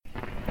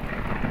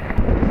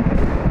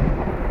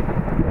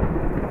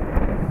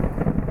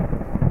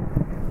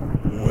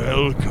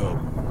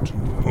Welcome to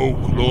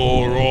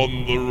Folklore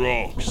on the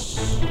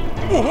Rocks.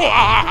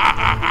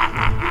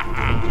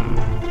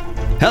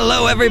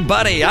 Hello,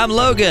 everybody. I'm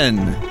Logan.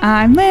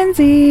 I'm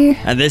Lindsay.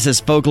 And this is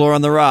Folklore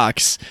on the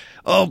Rocks.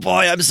 Oh,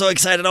 boy, I'm so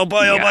excited. Oh,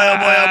 boy, oh, boy, oh,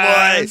 boy,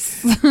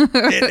 oh, boy.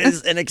 It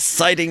is an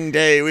exciting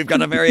day. We've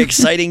got a very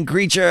exciting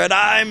creature, and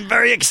I'm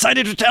very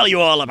excited to tell you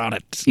all about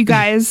it. You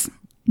guys,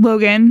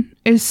 Logan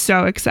is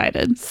so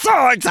excited.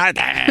 So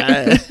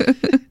excited.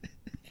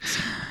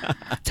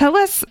 Tell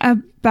us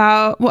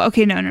about... Well,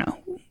 okay, no.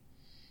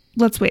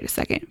 Let's wait a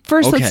second.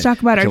 First, let's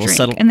talk about our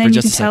drink, and then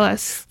you can tell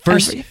us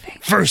everything.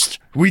 First,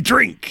 we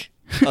drink.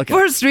 Okay.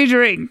 First, we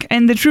drink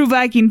in the true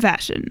Viking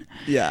fashion.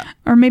 Yeah.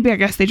 Or maybe I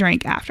guess they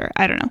drank after.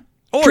 I don't know.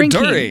 Or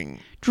during.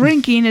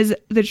 Drinking is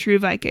the true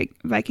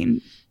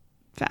Viking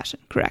fashion,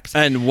 correct?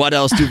 And what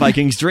else do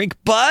Vikings drink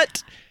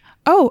but...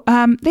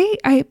 They,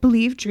 I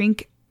believe,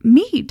 drink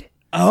mead.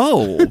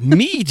 Oh,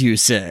 mead, you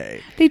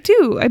say? They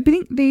do. I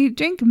think they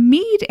drink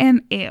mead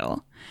and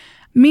ale.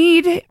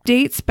 Mead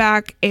dates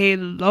back a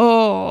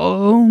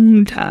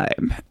long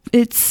time.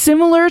 It's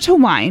similar to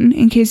wine,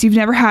 in case you've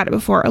never had it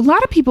before. A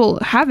lot of people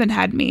haven't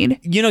had mead.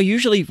 You know,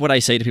 usually what I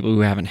say to people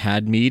who haven't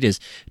had mead is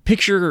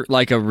picture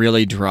like a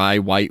really dry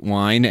white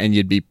wine and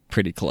you'd be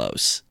pretty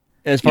close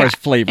as far as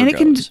flavor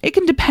goes. It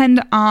can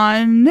depend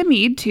on the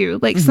mead too.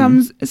 Like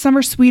some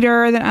are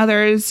sweeter than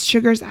others.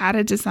 Sugar's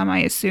added to some, I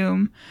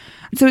assume.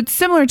 So it's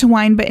similar to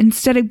wine, but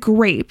instead of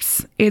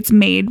grapes, it's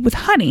made with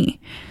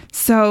honey.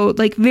 So,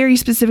 like, very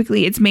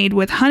specifically, it's made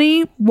with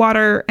honey,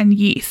 water, and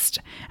yeast.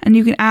 And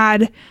you can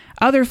add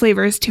other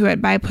flavors to it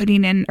by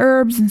putting in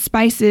herbs and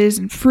spices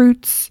and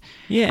fruits.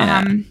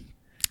 Yeah.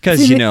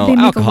 Because,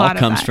 alcohol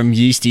comes from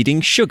yeast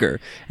eating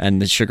sugar,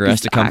 and the sugar has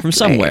to come from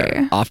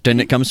somewhere. Often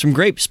it comes from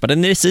grapes, but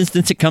in this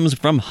instance, it comes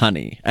from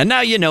honey. And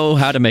now you know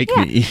how to make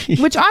mead.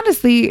 Which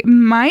honestly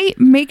might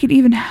make it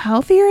even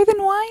healthier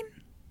than wine.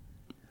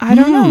 I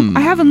don't know.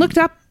 I haven't looked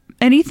up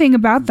anything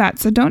about that,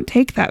 so don't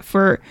take that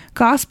for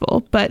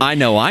gospel. But I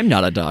know I'm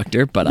not a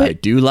doctor, but I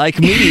do like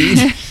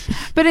mead.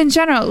 But in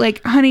general,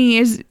 like, honey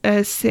is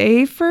a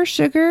safer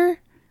sugar.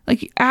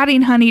 Like,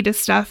 adding honey to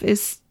stuff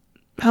is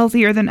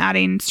healthier than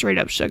adding straight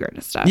up sugar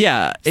to stuff.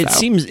 Yeah, it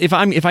seems if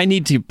I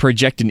need to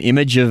project an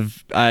image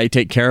of I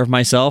take care of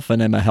myself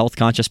and I'm a health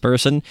conscious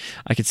person,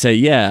 I could say,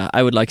 yeah,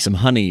 I would like some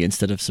honey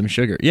instead of some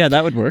sugar. Yeah,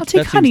 that would work. I'll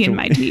take honey in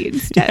my tea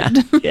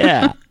instead.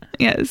 Yeah.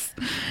 Yes.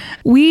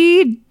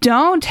 We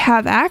don't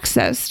have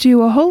access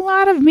to a whole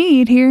lot of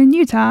mead here in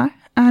Utah,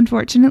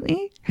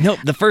 unfortunately. Nope,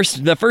 the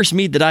first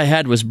mead that I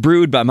had was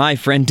brewed by my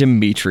friend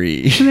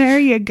Dimitri. There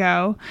you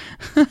go.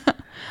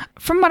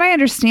 From what I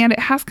understand, it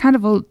has kind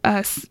of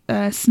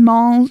a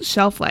small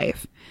shelf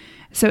life.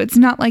 So it's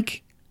not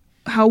like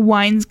how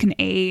wines can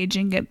age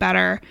and get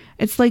better.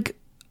 It's like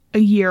a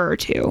year or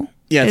two.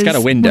 Yeah, it's got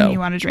a window. When you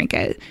want to drink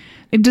it.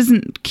 It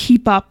doesn't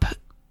keep up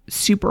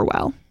super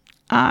well.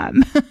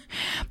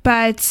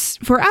 But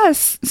for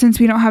us, since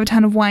we don't have a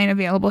ton of wine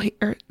available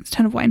here,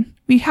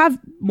 we have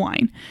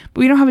wine, but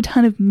we don't have a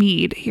ton of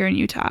mead here in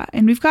Utah.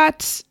 And we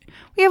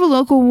have a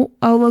local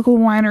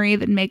winery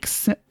that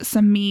makes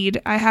some mead.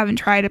 I haven't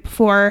tried it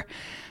before.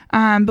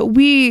 But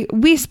we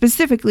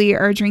specifically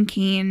are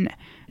drinking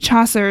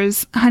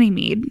Chaucer's honey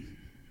mead,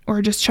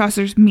 or just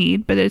Chaucer's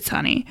mead, but it's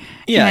honey.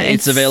 Yeah,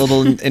 it's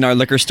available in our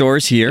liquor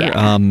stores here.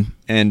 Yeah.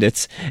 And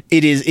it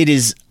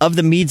is of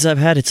the meads I've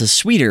had, it's a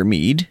sweeter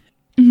mead.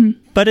 Mm-hmm.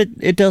 But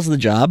it does the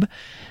job.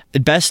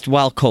 Best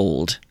while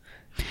cold.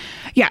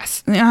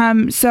 Yes.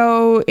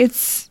 So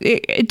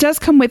it does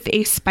come with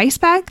a spice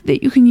bag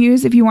that you can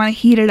use if you want to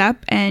heat it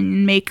up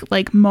and make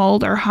like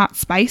mulled or hot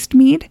spiced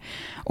mead,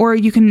 or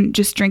you can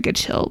just drink it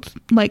chilled,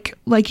 like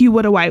you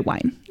would a white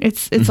wine.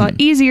 It's a lot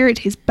easier. It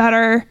tastes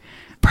better.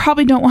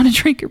 Probably don't want to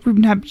drink at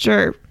room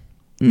temperature.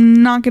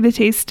 Not going to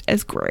taste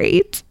as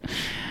great.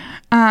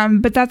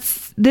 But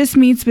this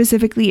mead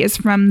specifically is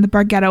from the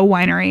Bargetto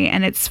Winery,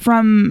 and it's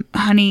from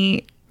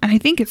honey, and I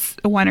think it's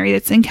a winery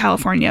that's in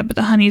California, but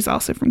the honey is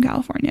also from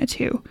California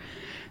too.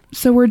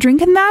 So we're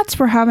drinking that.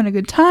 We're having a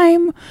good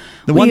time.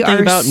 The one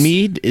thing about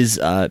mead is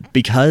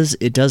because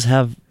it does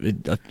have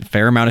a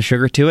fair amount of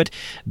sugar to it,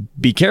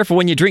 be careful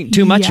when you drink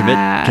too much of it,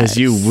 because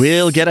you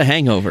will get a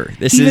hangover.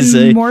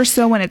 Even more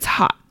so when it's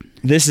hot.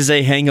 This is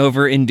a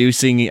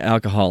hangover-inducing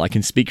alcohol. I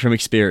can speak from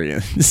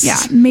experience. Yeah,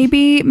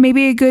 maybe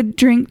a good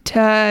drink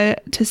to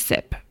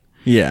sip.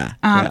 Yeah.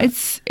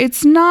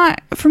 It's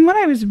not, from what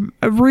I was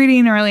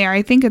reading earlier,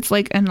 I think it's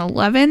like an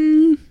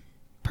 11%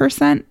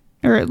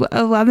 or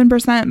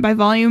 11% by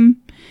volume.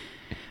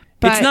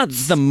 But it's not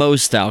the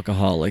most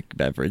alcoholic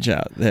beverage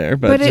out there,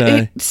 but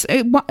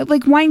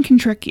like wine can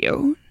trick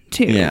you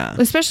too. Yeah.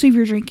 Especially if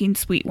you're drinking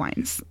sweet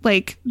wines.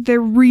 Like, they're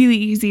really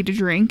easy to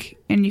drink,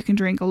 and you can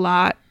drink a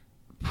lot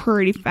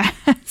pretty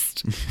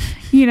fast.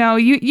 You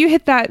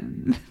hit that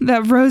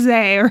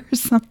rosé or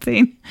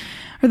something,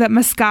 or that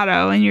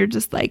Moscato, and you're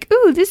just like,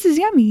 ooh, this is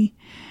yummy,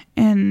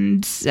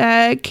 and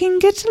can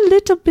get a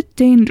little bit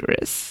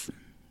dangerous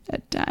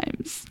at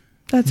times.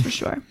 That's for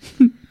sure.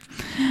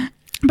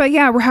 But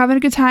yeah, we're having a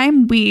good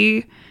time.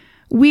 We,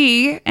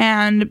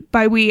 and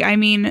by we, I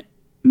mean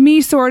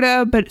me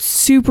sorta, but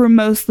super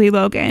mostly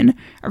Logan,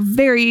 are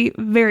very,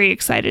 very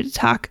excited to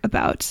talk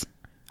about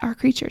our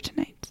creature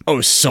tonight.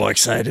 Oh, so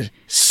excited.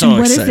 So and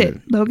what excited. What is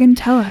it? Logan,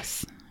 tell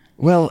us.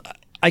 Well,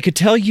 I could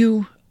tell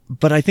you,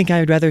 but I think I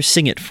would rather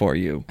sing it for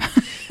you.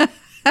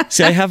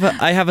 See, I have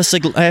a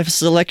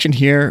selection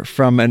here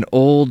from an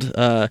old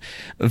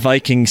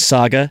Viking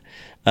saga,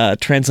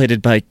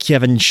 translated by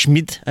Kevin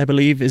Schmidt, I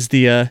believe is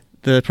the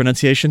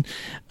pronunciation,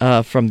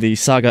 from the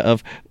saga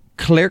of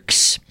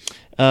Clerks.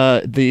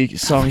 The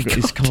song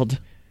is called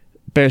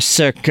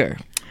Berserker.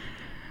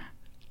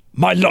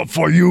 My love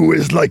for you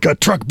is like a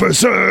truck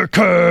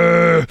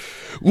berserker.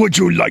 Would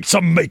you like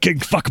some making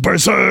fuck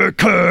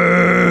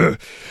berserker?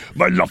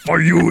 My love for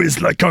you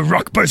is like a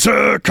rock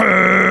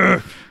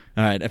berserker.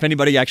 All right, if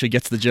anybody actually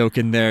gets the joke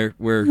in there,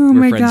 we're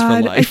friends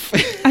for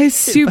life. I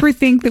super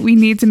think that we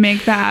need to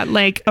make that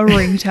like a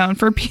ringtone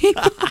for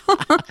people.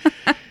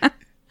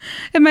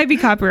 It might be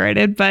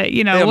copyrighted, but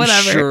whatever.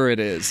 I'm sure it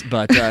is.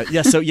 But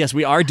yes,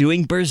 we are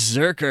doing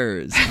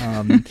Berserkers.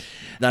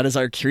 That is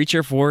our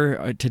creature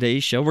for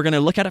today's show. We're going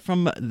to look at it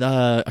from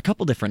a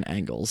couple different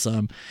angles.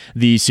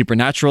 The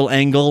supernatural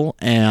angle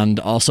and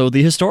also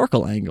the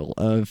historical angle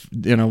of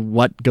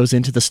what goes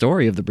into the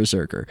story of the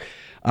Berserker.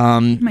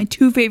 My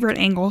two favorite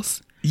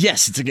angles.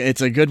 Yes,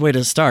 it's a good way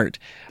to start.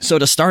 So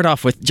to start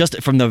off with,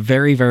 just from the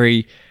very,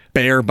 very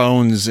bare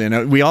bones,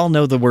 we all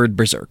know the word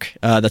berserk.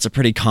 That's a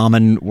pretty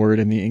common word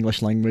in the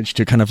English language,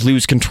 to kind of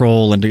lose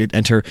control and to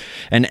enter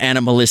an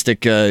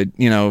animalistic,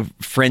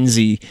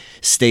 frenzy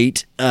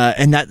state.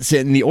 And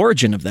the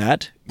origin of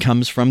that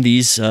comes from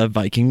these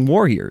Viking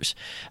warriors.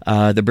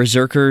 The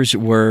berserkers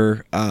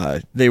were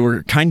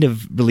kind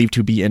of believed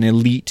to be an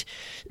elite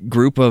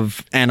group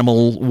of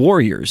animal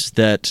warriors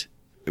that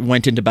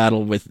went into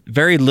battle with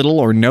very little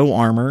or no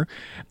armor,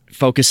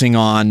 focusing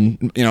on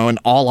an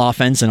all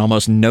offense and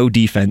almost no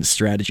defense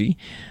strategy,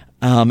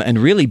 and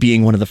really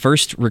being one of the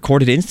first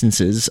recorded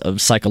instances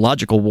of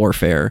psychological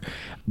warfare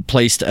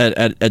placed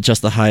at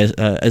just the highest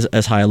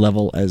as high a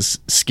level as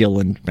skill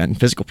and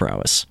physical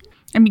prowess.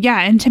 I mean,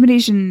 yeah,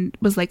 intimidation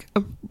was like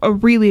a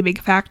really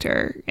big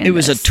factor. It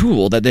was a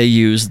tool that they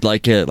used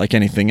like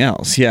anything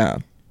else. Yeah.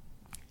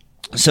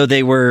 So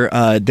they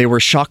were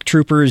shock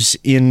troopers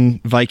in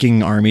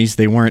Viking armies.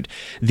 They weren't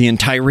the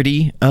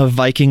entirety of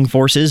Viking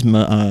forces.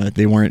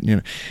 They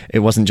weren't, it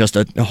wasn't just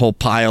a whole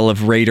pile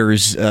of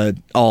raiders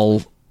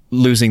all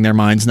losing their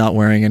minds, not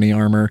wearing any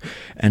armor,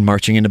 and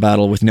marching into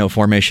battle with no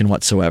formation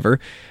whatsoever.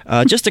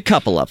 Just a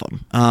couple of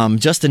them.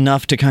 Just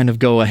enough to kind of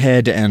go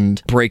ahead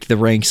and break the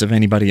ranks of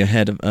anybody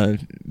ahead of,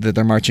 that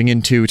they're marching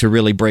into, to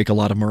really break a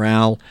lot of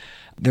morale.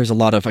 There's a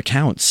lot of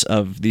accounts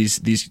of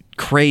these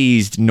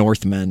crazed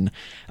Northmen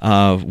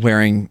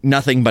wearing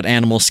nothing but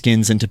animal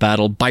skins into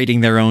battle, biting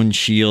their own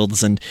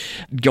shields, and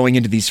going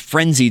into these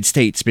frenzied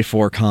states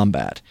before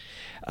combat.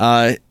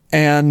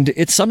 And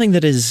it's something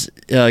that has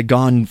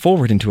gone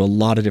forward into a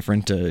lot of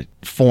different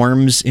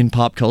forms in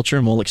pop culture,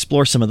 and we'll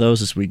explore some of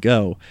those as we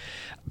go.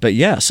 But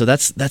yeah, so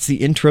that's the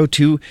intro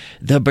to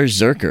the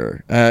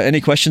Berserker.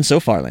 Any questions so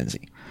far,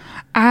 Lindsay?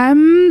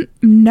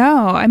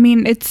 No. I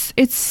mean,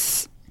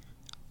 it's.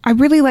 I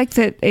really like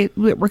that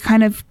we're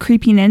kind of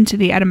creeping into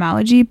the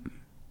etymology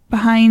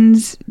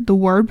behind the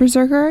word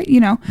berserker.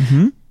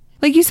 Mm-hmm.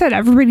 Like you said,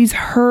 everybody's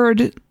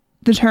heard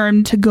the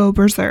term to go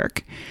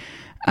berserk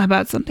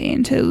about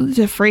something,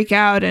 to freak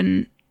out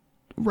and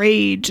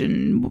rage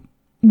and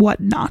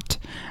whatnot.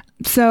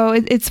 So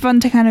it's fun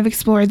to kind of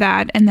explore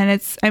that. And then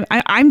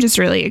I'm just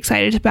really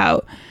excited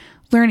about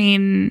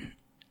learning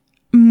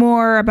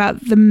more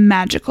about the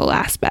magical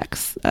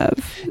aspects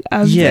of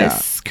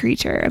this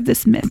creature, of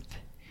this myth.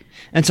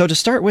 And so to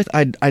start with,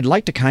 I'd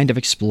like to kind of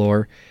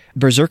explore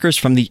berserkers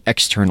from the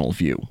external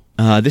view.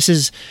 This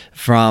is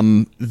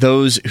from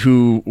those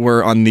who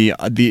were in the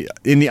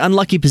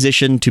unlucky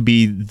position to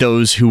be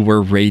those who were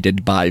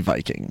raided by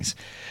Vikings.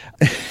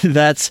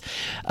 That's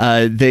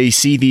they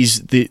see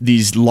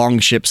these long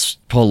ships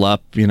pull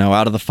up,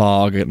 out of the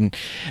fog,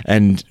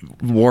 and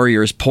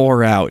warriors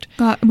pour out.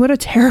 God, what a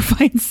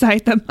terrifying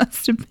sight that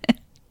must have been.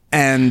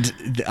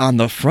 And on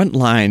the front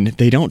line,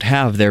 they don't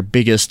have their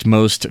biggest,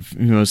 most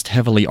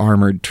heavily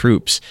armored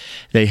troops.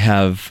 They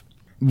have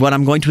what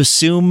I'm going to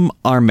assume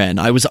are men.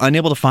 I was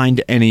unable to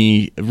find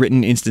any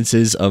written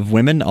instances of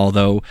women,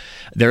 although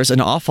there's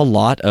an awful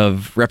lot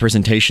of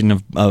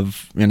representation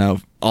of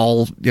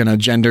all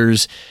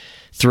genders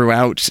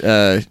throughout.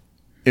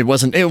 It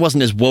wasn't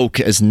as woke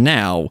as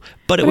now,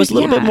 but it was a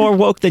little bit more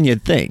woke than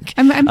you'd think.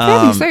 I'm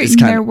fairly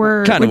certain there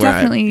were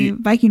definitely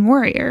Viking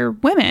warrior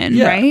women,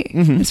 right?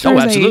 Mm-hmm.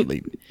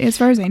 Absolutely. As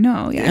far as I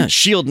know, yeah.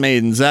 Shield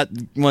maidens, that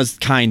was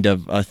kind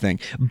of a thing.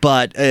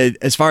 But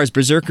as far as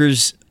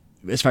berserkers,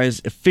 as far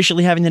as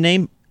officially having the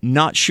name,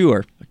 not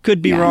sure.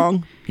 Could be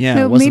wrong. Yeah,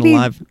 so it wasn't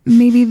alive.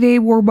 Maybe they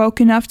were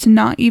woke enough to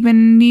not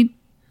even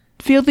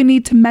feel the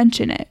need to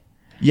mention it.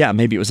 Yeah,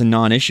 maybe it was a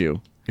non-issue.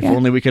 If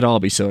only we could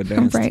all be so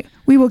advanced. Right.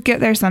 We will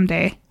get there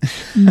someday.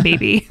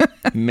 Maybe.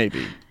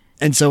 Maybe.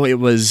 And so it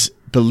was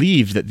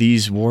believed that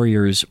these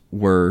warriors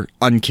were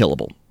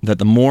unkillable. that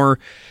the more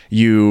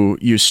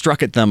you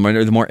struck at them,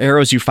 or the more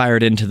arrows you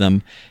fired into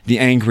them, the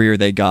angrier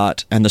they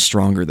got and the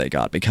stronger they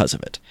got because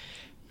of it.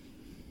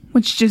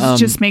 Which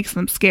just makes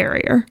them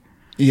scarier.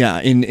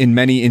 Yeah, in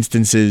many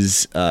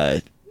instances,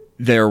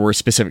 there were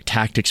specific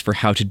tactics for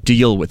how to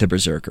deal with a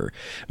berserker.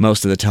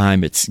 Most of the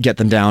time, it's get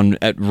them down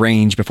at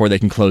range before they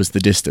can close the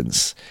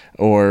distance,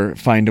 or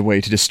find a way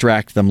to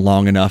distract them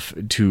long enough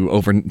to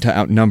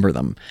outnumber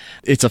them.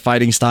 It's a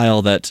fighting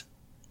style that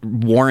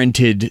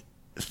warranted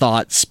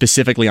thought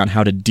specifically on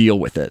how to deal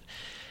with it,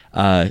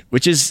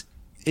 which is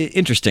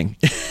interesting,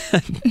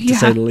 to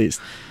say the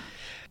least.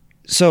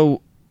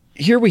 So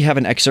here we have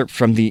an excerpt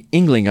from the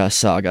Ynglinga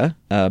Saga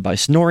by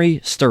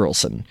Snorri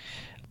Sturluson.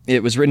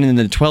 It was written in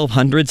the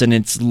 1200s, and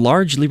it's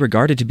largely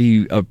regarded to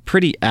be a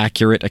pretty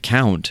accurate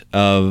account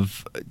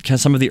of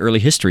some of the early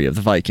history of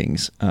the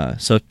Vikings.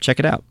 So check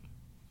it out.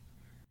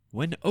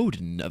 When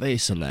Odin of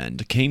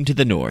Aesaland came to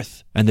the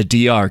north, and the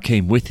Diar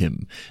came with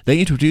him, they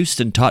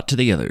introduced and taught to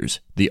the others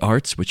the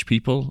arts which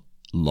people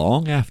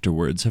long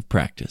afterwards have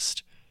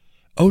practiced.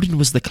 Odin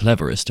was the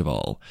cleverest of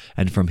all,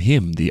 and from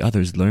him the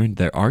others learned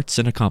their arts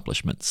and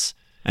accomplishments.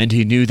 And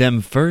he knew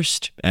them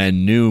first,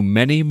 and knew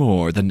many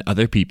more than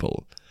other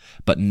people.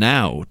 But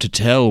now, to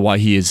tell why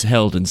he is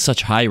held in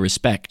such high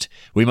respect,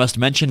 we must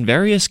mention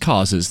various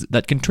causes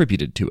that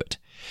contributed to it.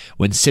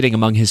 When sitting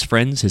among his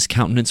friends, his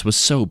countenance was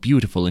so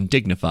beautiful and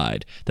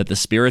dignified that the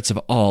spirits of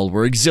all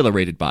were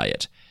exhilarated by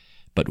it.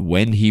 But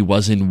when he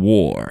was in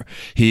war,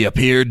 he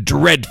appeared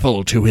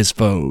dreadful to his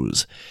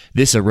foes.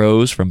 This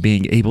arose from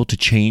being able to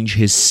change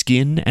his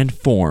skin and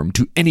form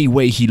to any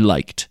way he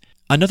liked.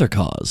 Another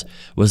cause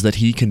was that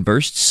he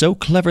conversed so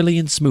cleverly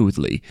and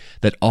smoothly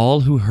that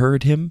all who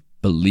heard him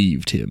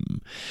believed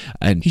him,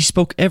 and he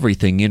spoke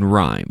everything in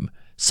rhyme,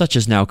 such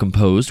as now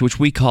composed, which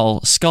we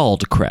call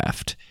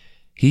skaldcraft.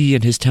 He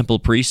and his temple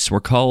priests were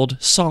called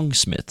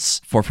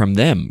songsmiths, for from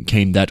them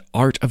came that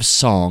art of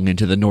song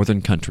into the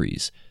northern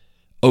countries.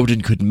 Odin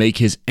could make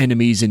his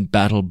enemies in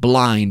battle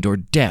blind or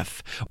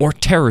deaf, or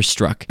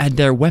terror-struck, and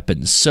their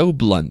weapons so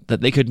blunt that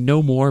they could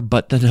no more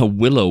but than a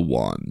willow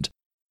wand.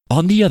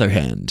 On the other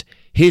hand,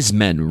 his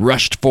men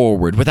rushed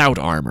forward without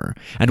armor,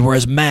 and were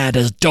as mad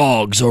as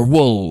dogs or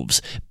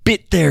wolves,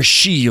 bit their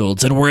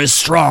shields, and were as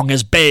strong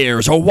as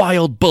bears or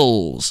wild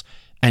bulls,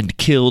 and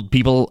killed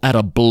people at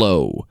a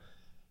blow.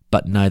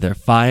 But neither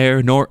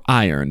fire nor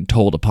iron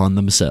told upon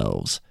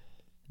themselves.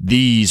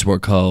 These were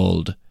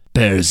called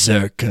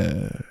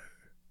berserker.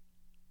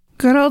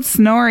 Good old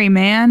Snorri,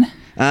 man.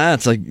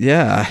 It's like,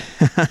 yeah.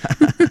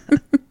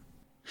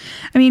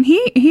 I mean,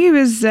 he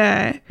was...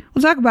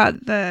 We'll talk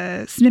about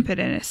the snippet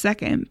in a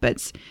second,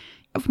 but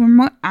from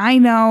what I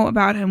know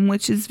about him,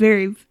 which is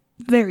very,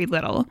 very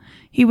little,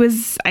 he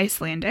was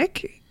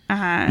Icelandic.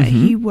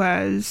 He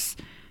was,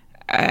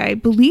 I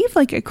believe,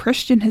 like a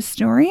Christian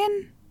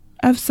historian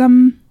of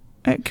some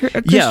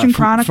Christian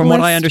chroniclist. From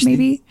what I understand,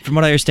 maybe? From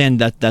what I understand,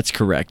 that's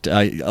correct.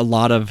 A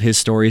lot of his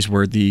stories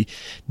were the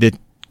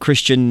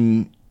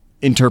Christian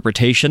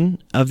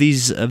interpretation of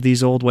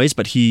these old ways,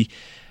 but he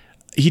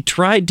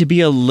tried to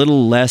be a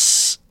little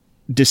less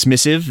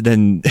dismissive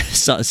than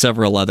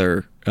several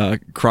other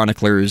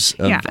chroniclers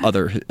of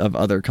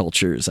other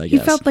cultures, I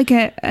guess. He felt like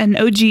an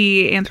OG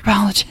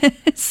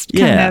anthropologist,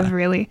 kind of,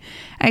 really.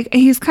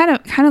 He's kind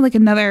of like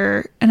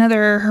another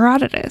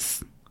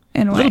Herodotus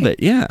in a way. A little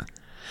bit, yeah.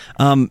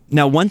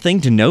 Now, one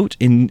thing to note,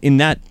 in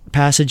that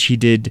passage, he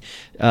did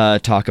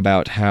talk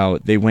about how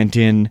they went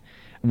in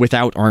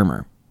without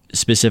armor,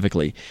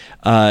 specifically.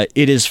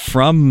 It is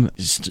from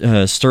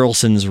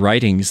Sturluson's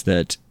writings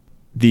that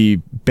the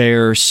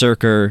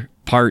berserker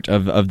part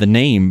of the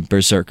name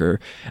berserker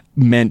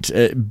meant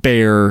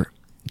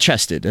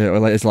bare-chested,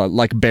 it's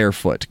like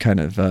barefoot, kind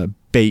of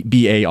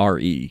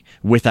B-A-R-E,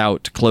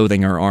 without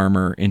clothing or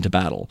armor into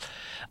battle.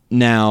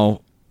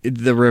 Now,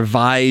 the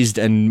revised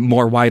and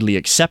more widely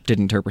accepted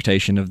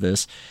interpretation of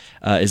this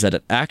is that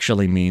it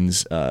actually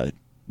means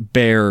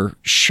bare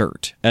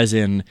shirt, as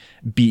in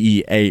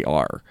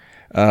B-E-A-R,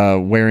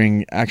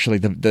 wearing actually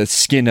the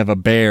skin of a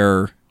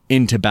bear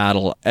into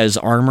battle as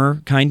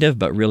armor, kind of,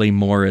 but really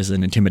more as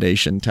an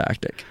intimidation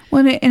tactic.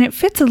 Well, and it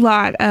fits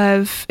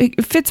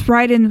it fits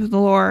right into the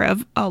lore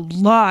of a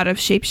lot of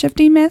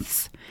shape-shifting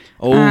myths.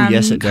 Oh,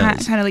 yes, it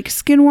does. Kind of like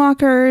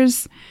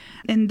skinwalkers.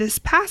 And this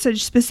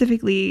passage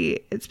specifically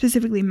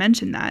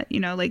mentioned that,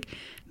 like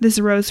this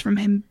arose from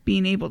him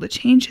being able to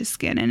change his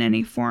skin in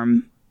any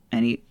form,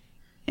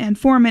 and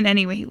form in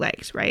any way he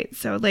liked, right?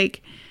 So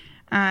like,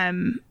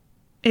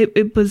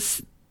 it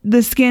was,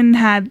 the skin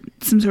had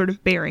some sort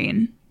of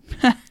bearing,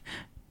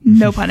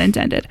 no pun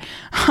intended,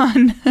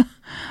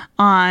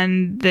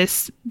 on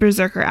this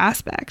berserker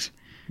aspect.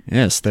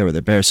 Yes, there were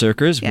the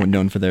berserkers,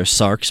 known for their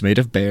sarks made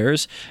of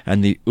bears,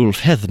 and the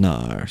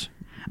Ulfhednar.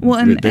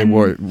 Well, they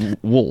were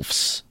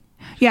wolves.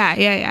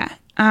 Yeah.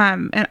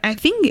 And I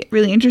think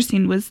really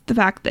interesting was the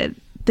fact that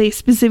they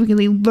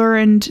specifically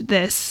learned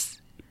this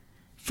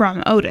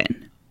from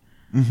Odin.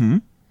 Mm-hmm.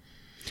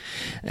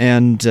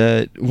 And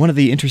one of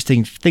the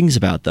interesting things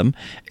about them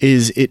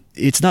is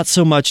it's not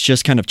so much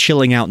just kind of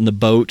chilling out in the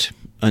boat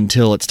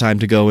until it's time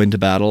to go into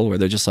battle, where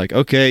they're just like,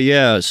 okay,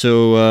 yeah,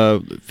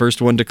 so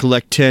first one to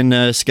collect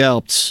 10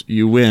 scalps,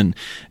 you win.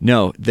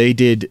 No, they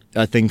did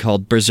a thing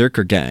called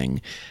Berserker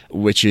Gang,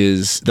 which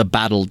is the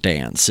battle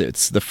dance.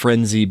 It's the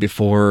frenzy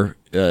before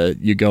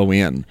you go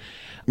in.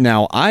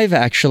 Now, I've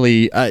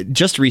actually,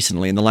 just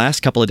recently, in the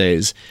last couple of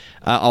days,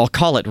 I'll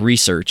call it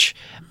research,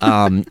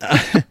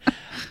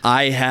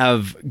 I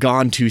have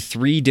gone to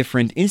 3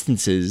 different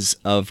instances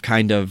of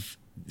kind of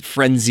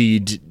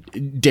frenzied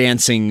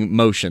dancing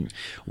motion.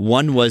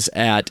 One was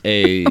at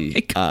a,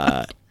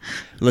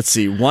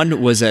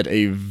 one was at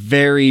a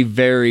very,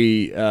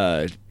 very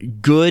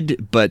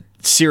good but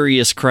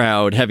serious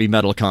crowd heavy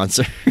metal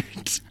concert.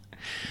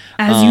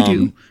 As you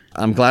do.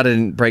 I'm glad I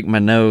didn't break my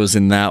nose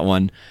in that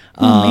one.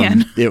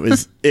 Man. it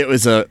was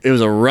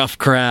a rough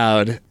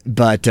crowd,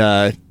 but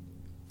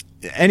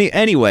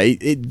anyway,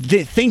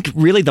 think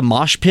really the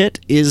mosh pit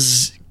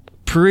is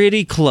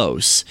pretty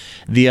close.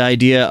 The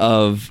idea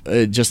of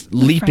just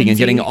leaping and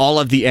getting all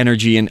of the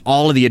energy and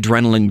all of the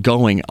adrenaline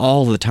going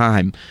all the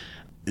time.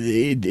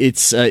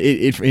 It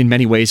in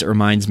many ways it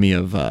reminds me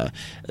of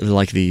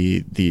like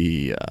the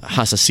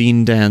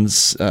Hassassin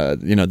dance,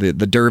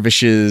 the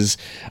dervishes.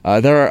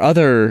 There are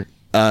other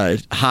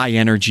high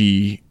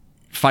energy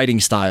fighting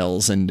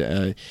styles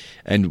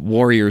and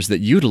warriors that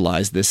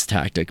utilize this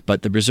tactic,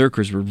 but the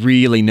Berserkers were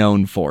really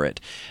known for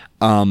it.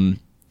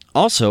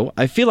 Also,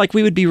 I feel like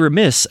we would be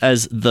remiss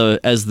as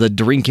the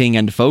drinking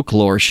and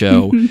folklore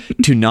show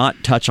to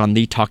not touch on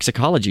the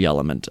toxicology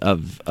element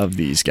of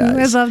these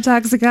guys. I love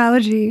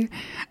toxicology.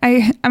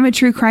 I'm a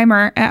true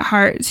crimer at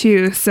heart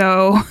too,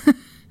 so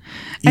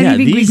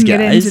anything we can get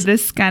into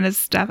this kind of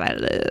stuff, I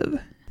love.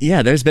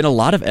 Yeah, there's been a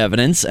lot of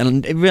evidence,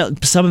 and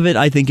some of it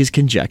I think is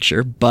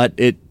conjecture, but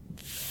it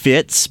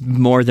fits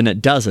more than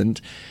it doesn't,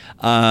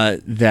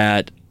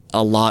 that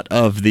a lot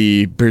of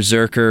the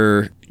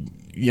Berserker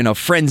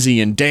frenzy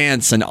and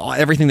dance and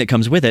everything that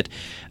comes with it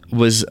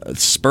was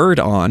spurred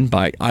on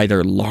by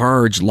either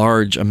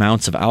large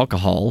amounts of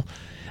alcohol,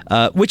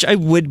 which I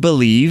would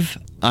believe.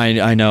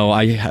 I know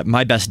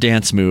my best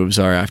dance moves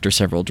are after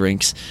several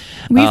drinks.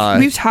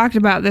 We've talked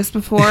about this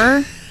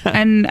before,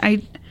 and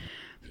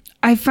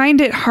I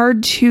find it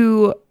hard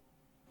to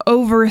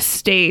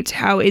overstate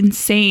how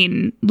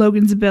insane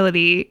Logan's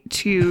ability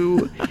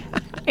to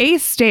A,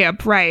 stay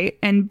upright,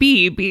 and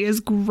B, be as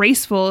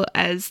graceful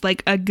as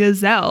like a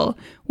gazelle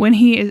when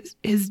he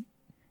is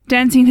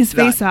dancing his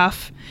face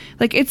off.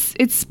 Like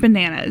it's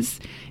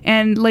bananas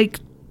and like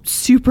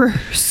super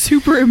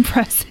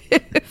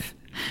impressive.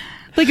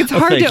 Like it's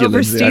hard to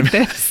overstate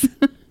this.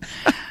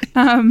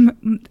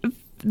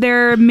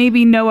 There may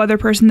be no other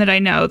person that I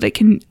know that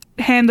can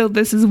handle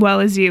this as well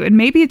as you, and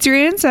maybe it's your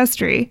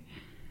ancestry.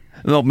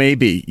 Well,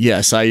 maybe,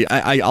 yes.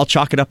 I'll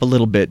chalk it up a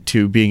little bit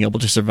to being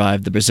able to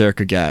survive the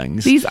Berserker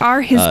gangs. These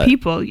are his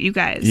people, you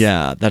guys.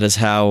 Yeah, that is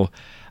how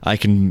I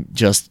can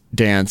just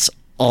dance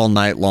all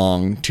night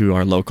long to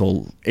our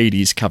local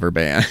 80s cover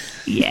band.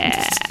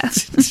 Yeah.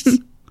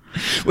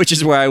 Which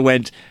is where I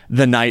went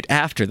the night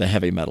after the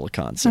heavy metal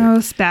concert. Oh,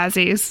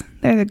 Spazzies.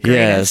 They're the greatest.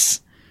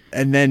 Yes.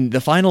 And then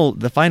the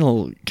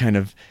final kind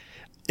of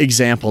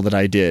example that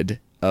I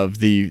did of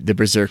the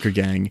Berserker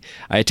gang,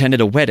 I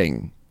attended a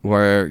wedding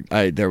where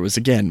there was,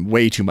 again,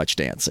 way too much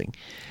dancing.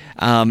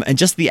 And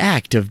just the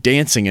act of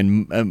dancing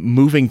and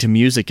moving to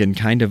music and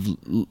kind of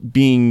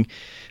being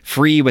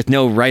free with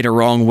no right or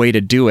wrong way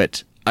to do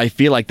it, I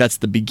feel like that's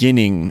the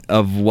beginning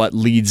of what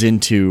leads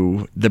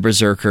into the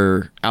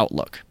Berserker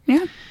outlook.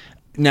 Yeah.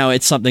 Now,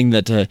 it's something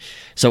that...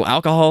 so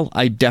alcohol,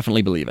 I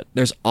definitely believe it.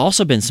 There's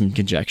also been some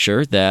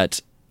conjecture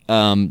that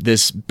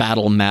this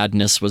battle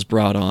madness was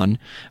brought on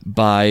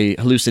by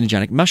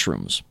hallucinogenic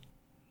mushrooms.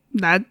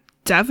 That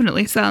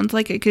definitely sounds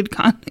like it could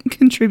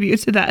contribute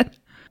to that.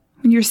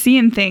 When you're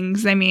seeing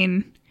things, I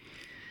mean,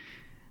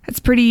 it's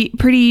pretty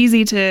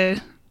easy to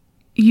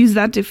use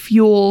that to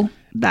fuel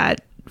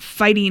that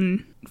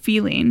fighting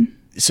feeling.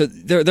 So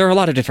there are a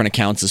lot of different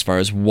accounts as far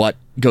as what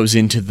goes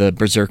into the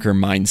Berserker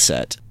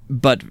mindset.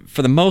 But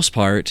for the most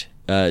part,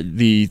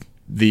 the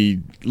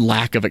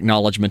lack of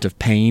acknowledgement of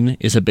pain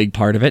is a big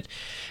part of it.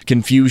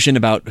 Confusion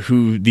about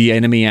who the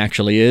enemy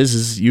actually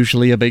is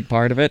usually a big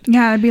part of it.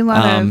 Yeah, it'd be a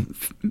lot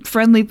of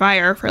friendly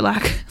fire, for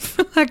lack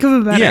of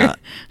a better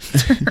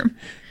term.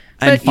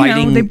 And but,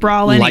 fighting they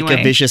brawl anyway. like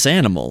a vicious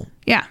animal.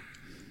 Yeah.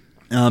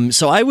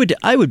 So I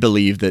would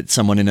believe that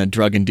someone in a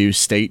drug-induced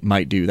state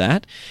might do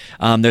that.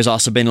 There's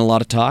also been a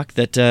lot of talk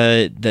that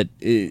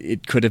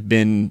it could have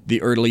been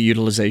the early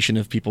utilization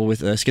of people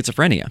with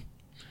schizophrenia.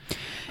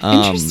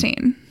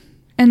 Interesting.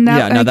 And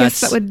that, I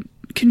guess that would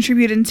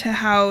contribute into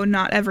how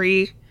not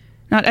every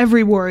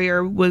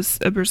warrior was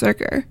a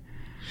berserker.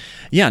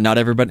 Yeah, not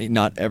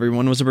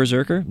everyone was a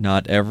berserker.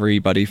 Not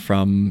everybody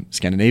from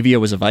Scandinavia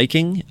was a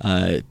Viking.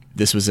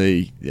 This was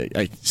a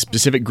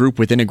specific group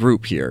within a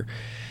group here.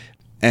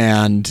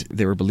 And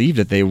they were believed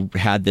that they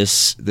had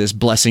this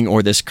blessing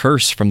or this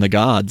curse from the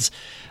gods.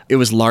 It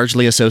was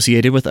largely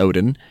associated with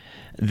Odin,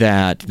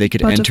 that they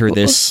could enter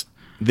this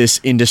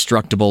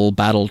indestructible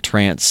battle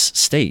trance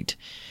state.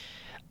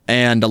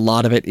 And a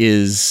lot of it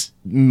is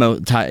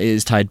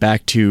tied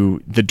back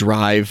to the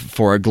drive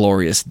for a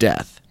glorious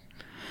death.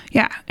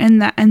 Yeah,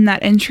 and that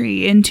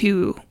entry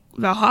into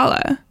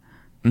Valhalla,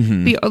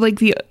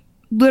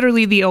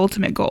 literally the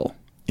ultimate goal.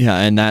 Yeah,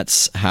 and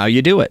that's how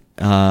you do it.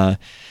 There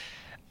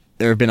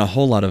have been a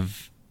whole lot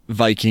of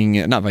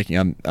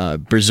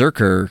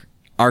berserker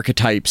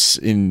archetypes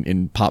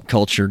in pop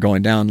culture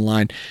going down the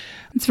line.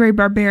 It's very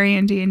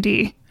barbarian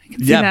D&D.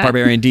 Yeah,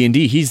 barbarian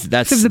D&D.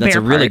 That's a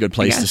really good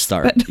place to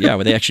start. But yeah,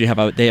 where they actually have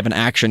an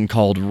action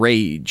called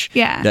Rage.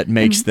 Yeah, that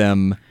makes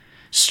them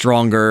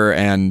stronger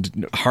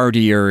and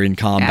hardier in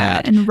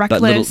combat, and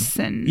reckless,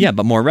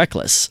 but more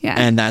reckless. Yeah,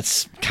 and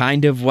that's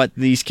kind of what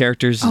these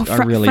characters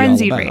are really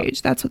Frenzied all about.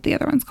 Rage. That's what the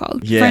other one's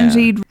called. Yeah.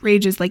 Frenzied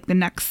Rage is like the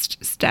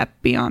next step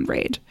beyond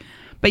Rage.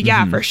 But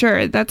yeah, for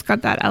sure, that's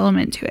got that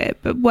element to it.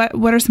 But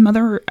what are some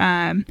other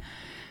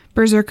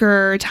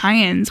berserker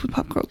tie-ins with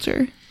pop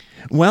culture?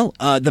 Well,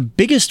 the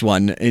biggest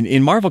one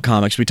in Marvel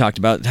Comics, we talked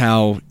about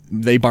how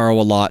they borrow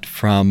a lot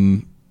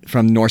from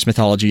Norse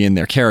mythology in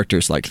their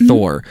characters like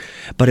Thor,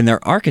 but in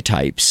their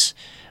archetypes,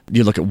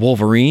 you look at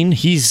Wolverine.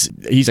 He's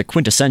a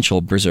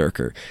quintessential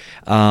berserker.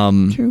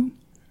 True.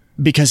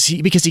 Because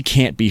he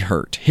can't be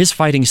hurt. His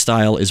fighting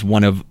style is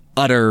one of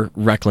utter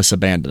reckless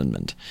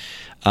abandonment.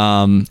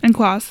 And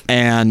claws.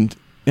 And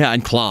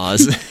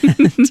claws.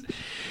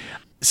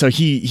 So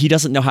he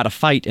doesn't know how to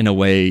fight in a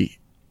way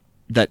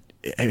that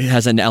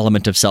has an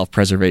element of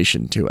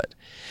self-preservation to it.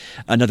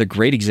 Another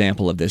great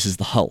example of this is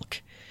the Hulk,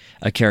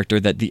 a character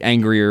that the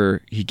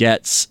angrier he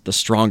gets, the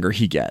stronger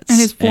he gets. And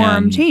his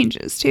form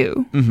changes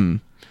too. Mm-hmm.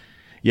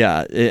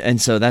 Yeah, and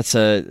so that's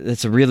a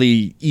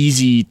really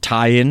easy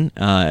tie-in.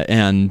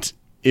 And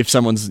if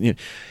someone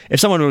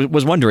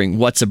was wondering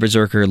what's a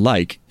berserker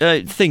like,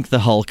 think the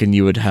Hulk, and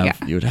you would have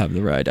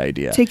the right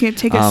idea. Take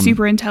a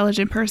super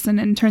intelligent person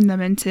and turn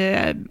them into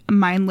a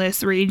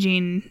mindless,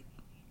 raging,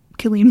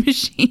 killing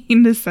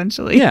machine,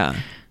 essentially. Yeah,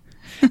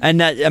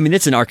 and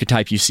it's an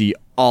archetype you see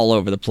all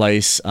over the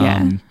place.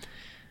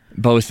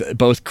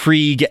 Both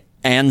Krieg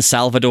and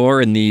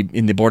Salvador in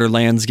the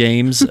Borderlands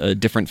games,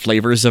 different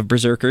flavors of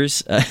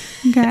berserkers.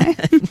 Okay.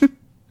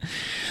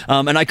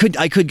 And I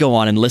could go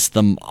on and list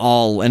them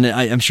all, and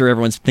I'm sure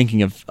everyone's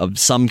thinking of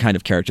some kind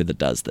of character that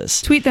does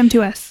this. Tweet them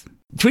to us.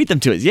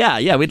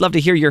 Yeah, we'd love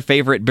to hear your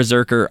favorite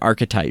berserker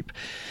archetype.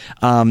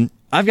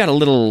 I've got a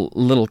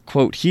little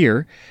quote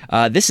here.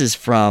 This is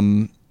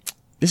from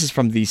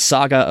the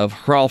saga of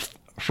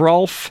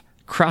Hrolf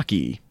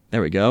Kraki.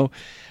 There we go.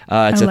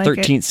 It's a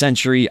 13th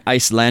century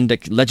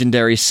Icelandic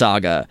legendary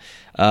saga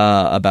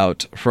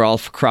about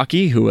Hrolf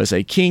Kraki, who was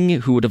a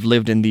king who would have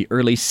lived in the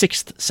early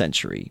 6th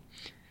century.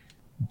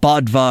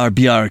 Bodvar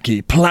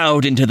Bjarki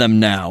plowed into them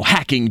now,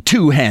 hacking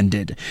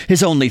two-handed,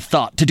 his only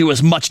thought to do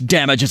as much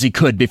damage as he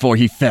could before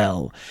he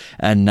fell.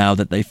 And now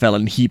that they fell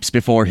in heaps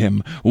before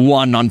him,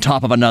 one on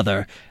top of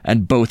another,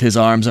 and both his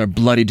arms are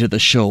bloody to the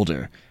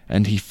shoulder,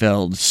 and he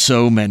felled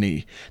so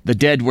many, the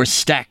dead were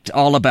stacked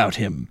all about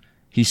him.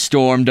 He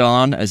stormed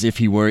on as if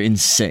he were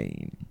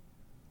insane.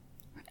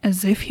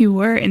 As if he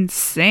were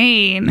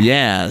insane.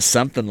 Yeah,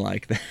 something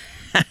like that.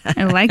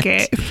 I like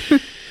it.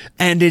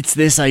 And it's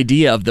this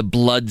idea of the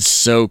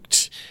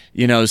blood-soaked,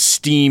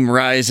 steam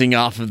rising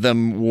off of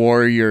them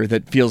warrior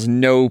that feels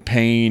no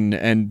pain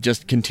and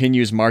just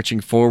continues marching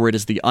forward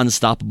as the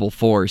unstoppable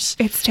force.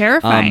 It's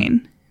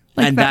terrifying.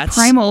 And that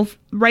primal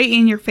right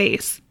in your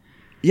face.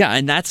 Yeah,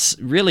 and that's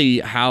really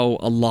how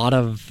a lot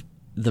of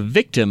the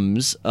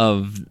victims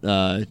of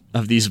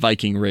these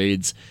Viking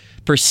raids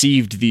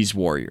perceived these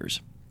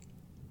warriors.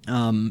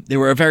 They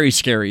were a very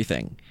scary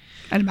thing.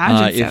 I'd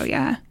imagine so,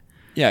 yeah.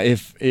 Yeah,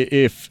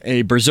 if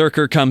a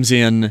berserker comes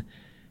in,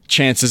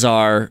 chances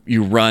are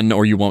you run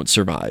or you won't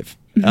survive.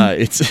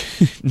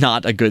 It's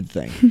not a good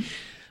thing.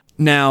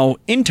 Now,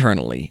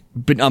 internally,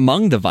 but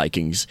among the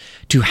Vikings,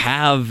 to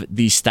have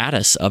the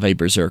status of a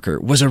berserker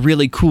was a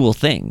really cool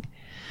thing.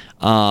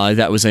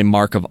 That was a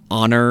mark of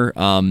honor.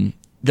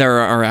 There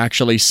are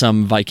actually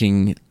some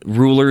Viking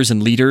rulers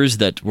and leaders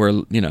that were,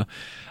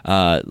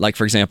 like,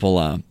 for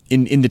example,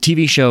 in the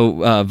TV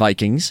show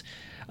Vikings,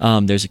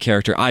 there's a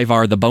character,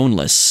 Ivar the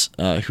Boneless,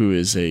 who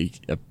is a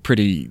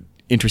pretty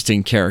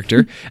interesting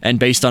character and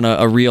based on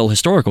a real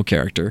historical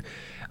character.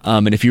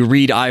 And if you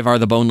read Ivar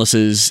the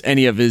Boneless's,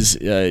 any of his,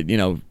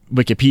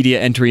 Wikipedia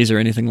entries or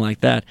anything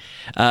like that,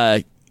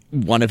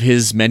 one of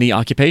his many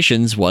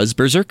occupations was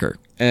berserker.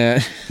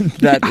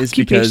 That is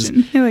because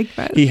I like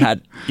that. he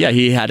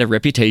had a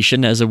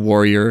reputation as a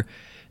warrior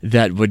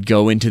that would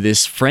go into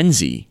this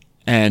frenzy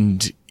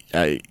and,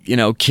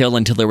 kill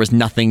until there was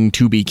nothing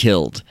to be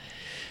killed.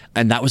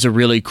 And that was a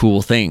really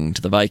cool thing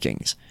to the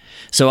Vikings.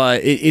 So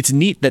it's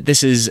neat that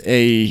this is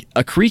a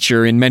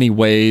creature in many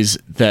ways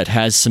that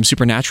has some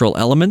supernatural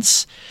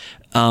elements,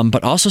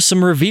 but also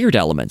some revered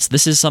elements.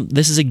 This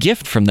is a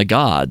gift from the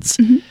gods,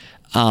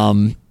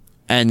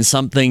 and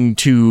something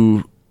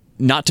to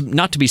not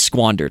to be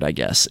squandered, I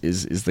guess,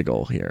 is the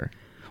goal here.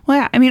 Well,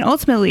 yeah, I mean,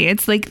 ultimately,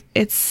 it's like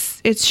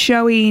it's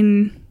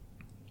showing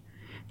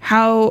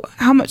how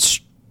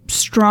much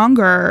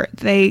stronger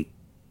they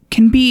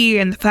can be,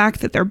 and the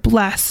fact that they're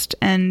blessed,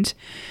 and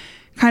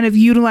kind of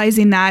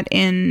utilizing that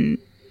in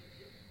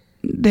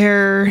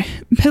their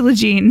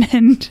pillaging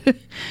and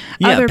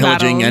other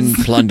pillaging battles.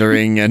 and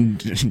plundering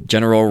and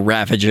general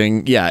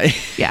ravaging. Yeah.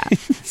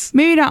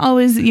 Maybe not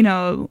always,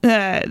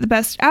 the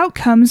best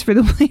outcomes for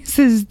the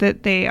places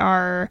that they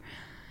are,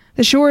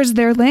 the shores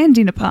they're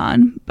landing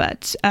upon,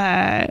 but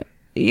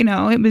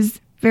it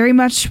was very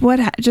much what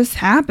just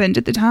happened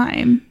at the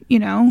time.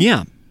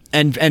 Yeah.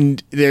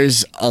 And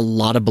there's a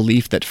lot of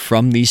belief that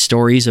from these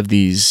stories of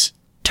these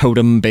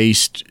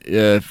totem-based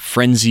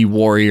frenzy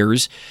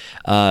warriors,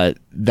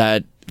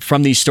 that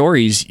from these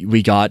stories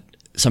we got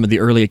some of the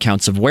early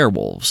accounts of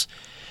werewolves.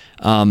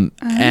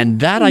 And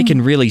that I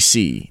can really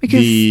see.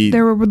 Because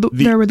there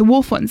were the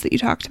wolf ones that you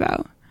talked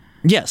about.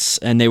 Yes,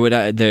 and they would.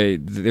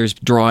 There's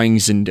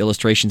drawings and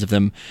illustrations of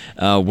them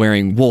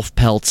wearing wolf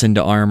pelts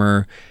into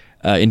armor,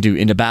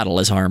 into battle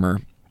as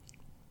armor,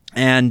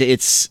 and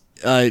it's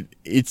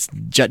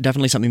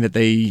definitely something that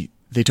they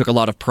took a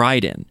lot of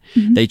pride in.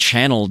 Mm-hmm. They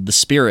channeled the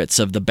spirits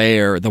of the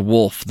bear, the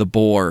wolf, the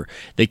boar.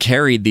 They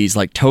carried these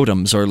like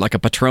totems or like a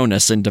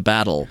Patronus into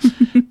battle,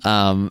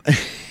 and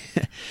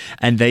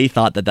they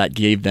thought that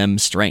gave them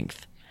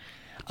strength.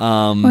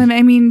 And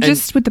I mean,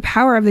 just with the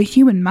power of the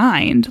human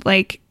mind,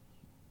 like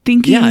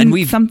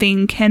thinking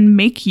something can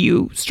make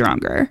you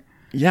stronger.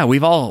 Yeah,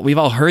 we've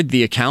all heard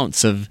the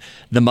accounts of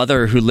the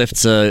mother who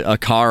lifts a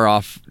car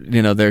off,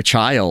 their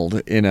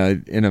child in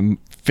a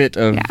fit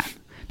of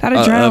that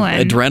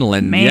adrenaline.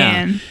 Adrenaline,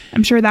 man. Yeah.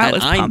 I'm sure that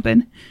was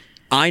pumping.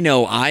 I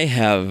know I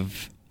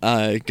have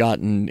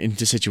gotten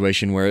into a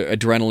situation where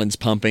adrenaline's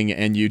pumping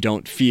and you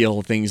don't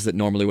feel things that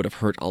normally would have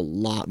hurt a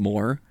lot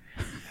more.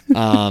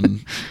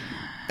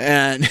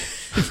 And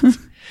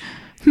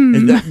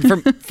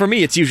for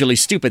me, it's usually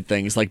stupid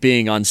things like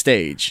being on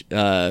stage.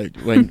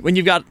 When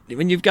you've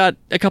got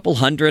a couple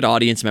hundred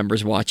audience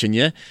members watching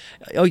you,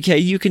 okay,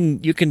 you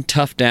can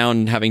tough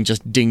down having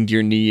just dinged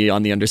your knee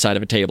on the underside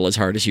of a table as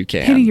hard as you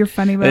can, hitting your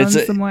funny bone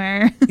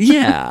somewhere.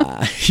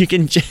 Yeah, you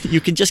can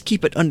just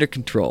keep it under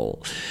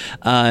control.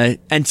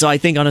 And so I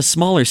think on a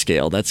smaller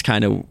scale, that's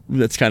kind of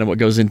what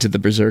goes into the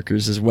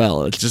Berserkers as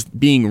well. It's just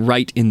being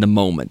right in the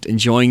moment,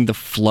 enjoying the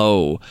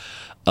flow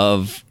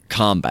of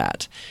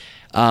combat.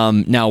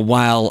 Now,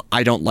 while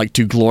I don't like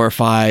to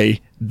glorify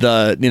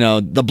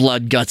the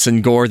blood, guts,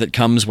 and gore that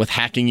comes with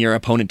hacking your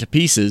opponent to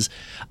pieces,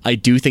 I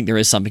do think there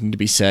is something to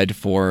be said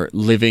for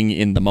living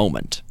in the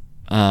moment.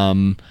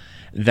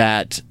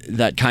 That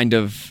kind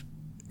of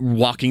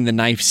walking the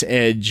knife's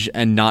edge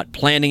and not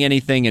planning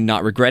anything and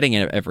not regretting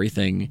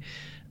everything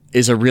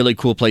is a really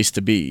cool place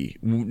to be,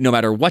 no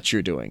matter what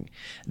you're doing.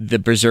 The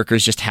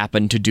Berserkers just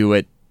happen to do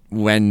it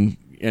when,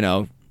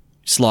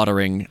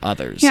 slaughtering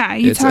others. Yeah,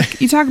 you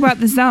talk about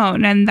the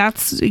zone, and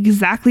that's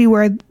exactly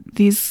where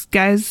these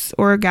guys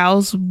or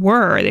gals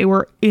were. They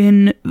were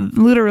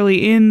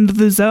literally in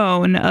the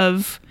zone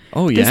of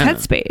this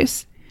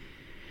headspace.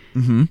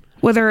 Mm-hmm.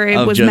 Whether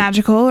it was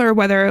magical or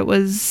whether it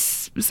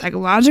was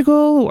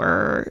psychological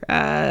or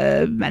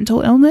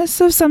mental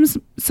illness of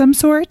some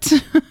sort.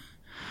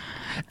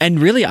 And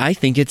really, I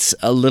think it's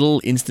a little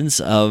instance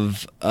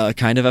of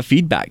kind of a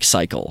feedback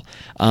cycle.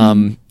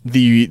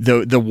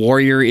 The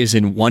warrior is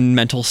in one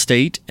mental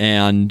state,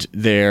 and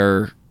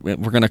we're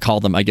going to call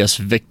them, I guess,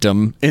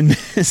 victim in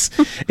this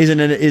is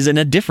in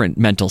a different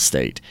mental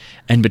state.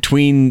 And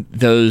between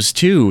those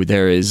two,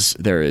 there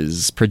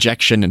is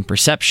projection and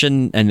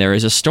perception, and there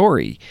is a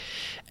story.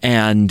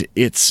 And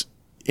it's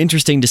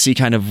interesting to see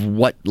kind of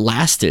what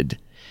lasted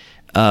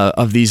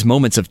of these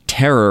moments of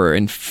terror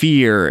and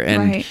fear.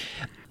 And right.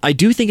 I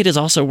do think it is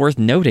also worth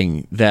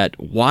noting that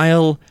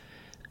while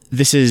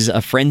this is a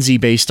frenzy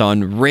based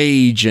on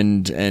rage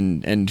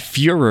and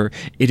furor,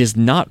 it is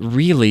not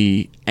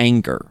really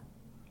anger.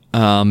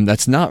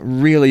 That's not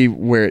really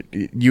where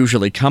it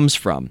usually comes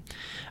from.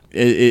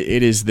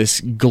 It is this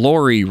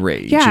glory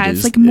rage. Yeah,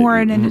 it's like more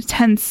an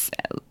intense,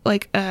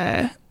 like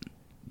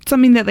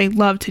something that they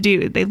love to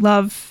do. They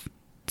love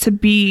to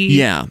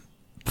be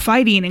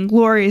fighting and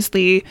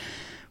gloriously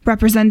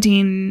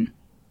representing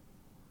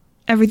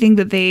everything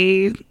that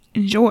they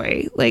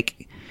enjoy.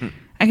 Like,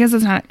 I guess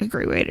that's not a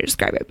great way to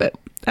describe it, but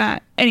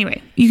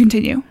anyway, you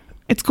continue.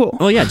 It's cool.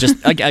 Well, yeah, just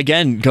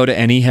again, go to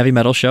any heavy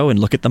metal show and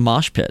look at the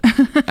mosh pit.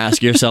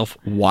 Ask yourself,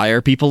 why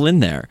are people in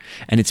there?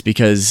 And it's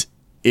because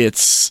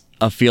it's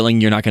a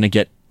feeling you're not going to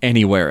get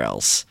anywhere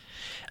else.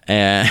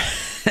 There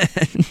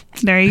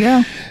you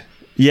go.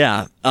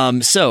 Yeah.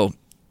 So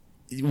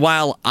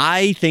while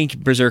I think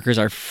Berserkers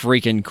are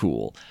freaking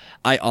cool,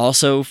 I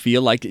also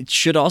feel like it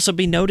should also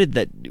be noted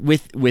that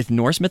with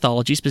Norse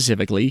mythology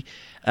specifically,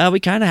 we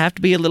kind of have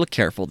to be a little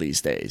careful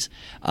these days.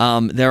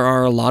 There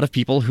are a lot of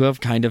people who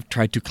have kind of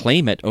tried to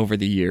claim it over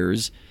the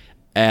years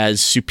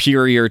as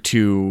superior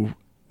to,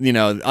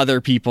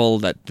 other people,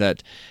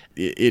 that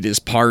it is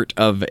part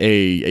of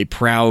a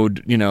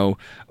proud,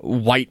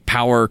 white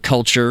power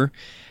culture.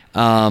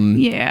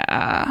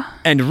 Yeah.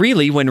 And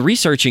really, when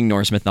researching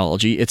Norse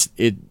mythology,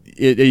 it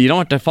you don't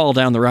have to fall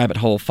down the rabbit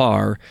hole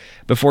far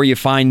before you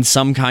find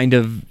some kind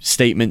of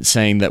statement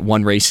saying that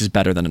one race is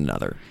better than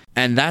another.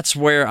 And that's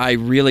where I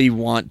really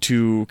want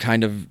to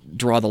kind of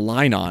draw the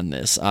line on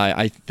this.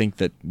 I think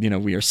that,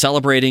 we are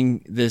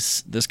celebrating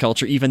this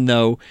culture, even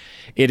though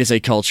it is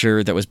a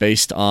culture that was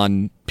based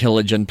on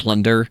pillage and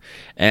plunder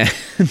and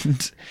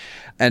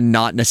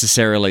not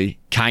necessarily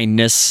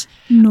kindness.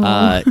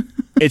 No.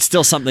 It's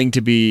still something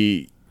to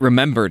be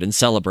remembered and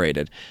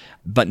celebrated,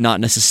 but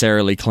not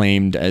necessarily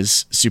claimed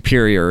as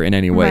superior in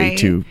any way Right.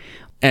 to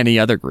any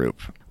other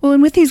group. Well,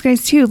 and with these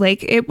guys too,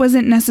 like it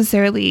wasn't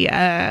necessarily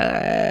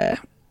it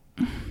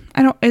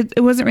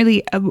wasn't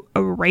really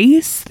a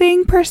race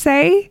thing per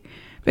se,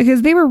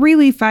 because they were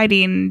really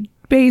fighting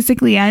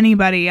basically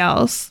anybody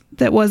else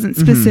that wasn't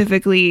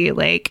specifically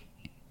like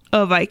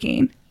a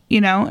Viking,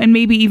 and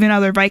maybe even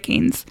other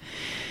Vikings.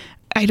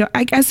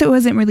 I guess it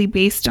wasn't really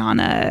based on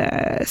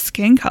a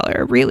skin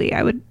color, really.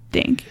 I would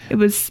think it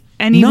was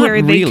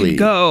anywhere they could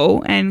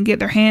go and get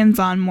their hands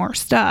on more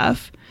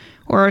stuff,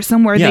 or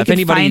somewhere they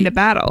could find a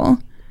battle.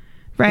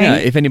 Right. Yeah,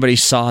 if anybody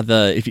saw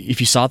if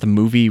you saw the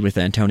movie with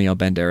Antonio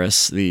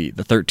Banderas, the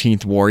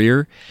 13th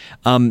Warrior,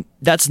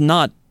 that's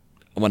not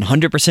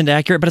 100%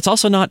 accurate, but it's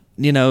also not,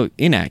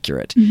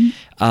 inaccurate.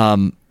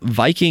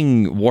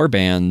 Viking war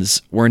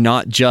bands were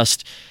not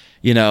just,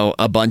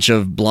 a bunch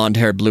of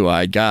blonde-haired,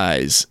 blue-eyed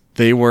guys.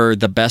 They were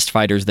the best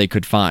fighters they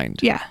could find.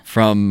 Yeah.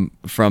 From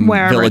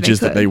Wherever villages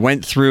they that they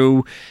went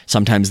through.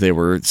 Sometimes they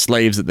were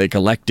slaves that they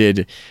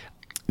collected.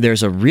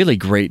 There's a really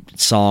great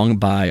song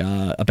by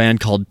a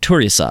band called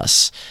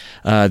Turisas.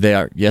 They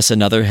are, yes,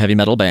 another heavy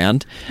metal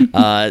band.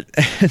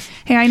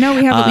 Hey, I know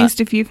we have at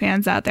least a few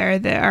fans out there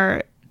that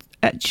are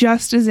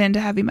just as into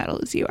heavy metal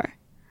as you are.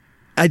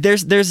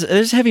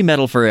 There's heavy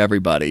metal for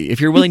everybody if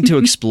you're willing to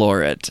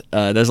explore it.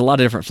 There's a lot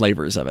of different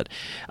flavors of it,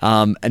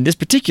 and this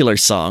particular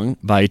song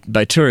by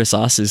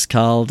Turisas is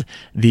called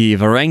 "The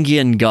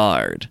Varangian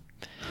Guard."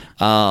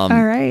 All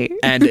right,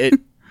 and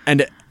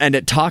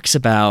it talks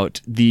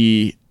about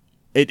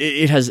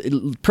It has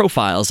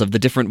profiles of the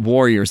different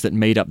warriors that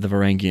made up the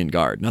Varangian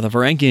Guard. Now, the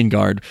Varangian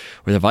Guard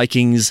were the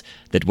Vikings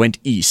that went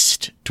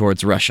east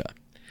towards Russia.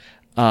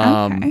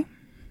 Okay.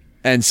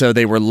 And so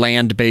they were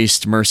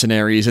land-based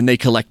mercenaries, and they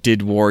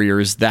collected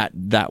warriors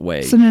that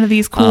way. So none of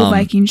these cool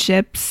Viking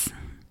ships.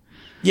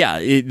 Yeah,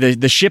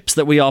 the ships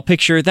that we all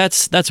picture,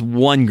 that's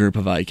one group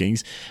of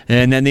Vikings.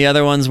 And then the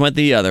other ones went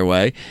the other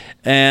way.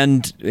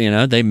 And,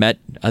 they met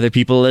other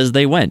people as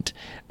they went.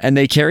 And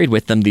they carried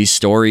with them these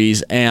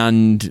stories,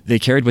 and they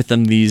carried with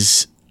them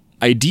these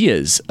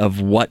ideas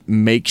of what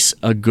makes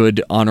a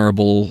good,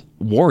 honorable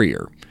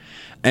warrior.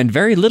 And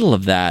very little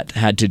of that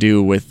had to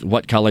do with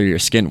what color your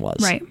skin was.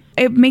 Right.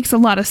 It makes a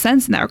lot of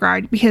sense in that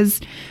regard,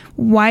 because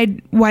why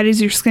does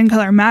your skin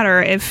color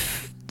matter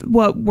if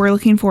what we're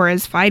looking for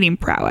is fighting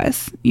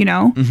prowess,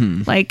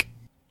 Like,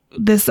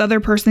 this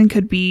other person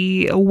could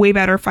be a way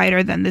better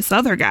fighter than this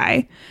other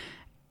guy.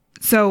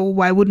 So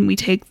why wouldn't we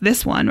take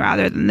this one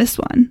rather than this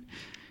one?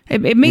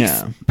 It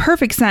makes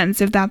perfect sense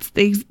if that's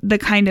the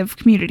kind of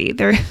community.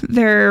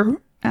 They're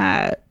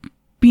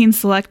being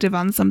selective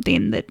on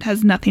something that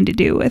has nothing to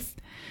do with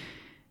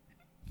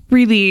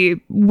really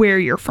where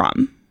you're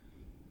from.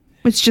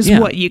 It's just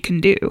what you can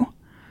do.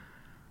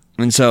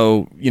 And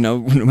so, no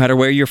matter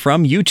where you're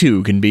from, you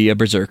too can be a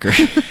berserker.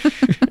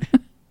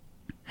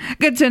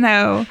 Good to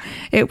know.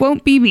 It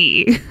won't be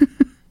me.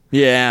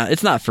 Yeah,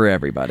 it's not for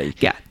everybody.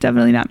 Yeah,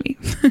 definitely not me.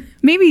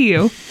 Maybe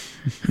you.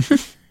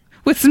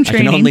 With some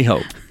training. I can only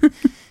hope.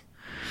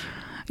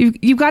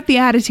 You've got the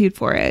attitude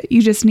for it.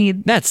 You just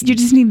need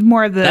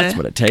more of that's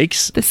what it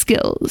takes. The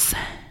skills.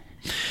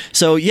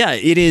 So yeah,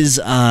 it is.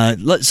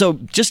 So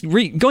just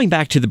going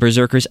back to the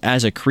berserkers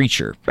as a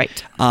creature,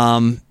 right?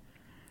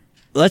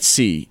 Let's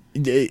see.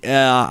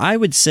 I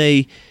would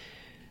say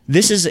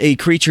this is a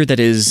creature that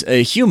is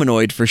a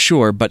humanoid for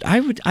sure, but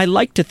I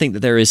like to think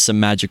that there is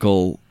some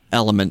magical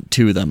element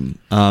to them,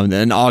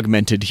 an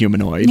augmented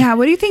humanoid. Yeah.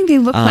 What do you think they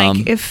look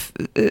like if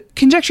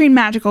conjecturing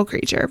magical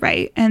creature,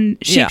 right? And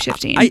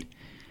shapeshifting.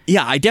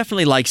 I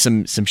definitely like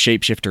some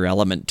shapeshifter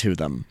element to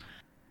them.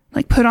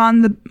 Like put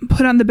on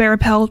the bear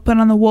pelt, put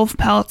on the wolf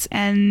pelt,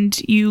 and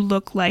you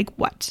look like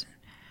what?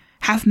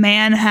 Half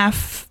man,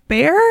 half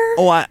bear?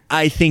 Oh,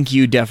 I think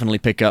you definitely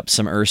pick up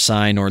some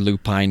ursine or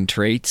lupine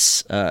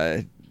traits.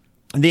 Then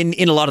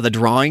in a lot of the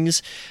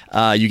drawings,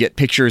 you get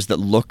pictures that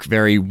look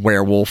very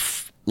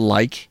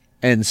werewolf-like.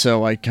 And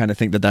so I kind of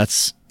think that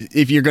that's,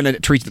 if you're going to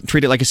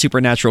treat it like a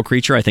supernatural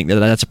creature, I think that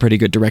that's a pretty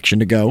good direction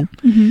to go.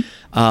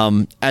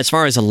 Mm-hmm. As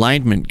far as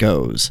alignment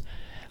goes,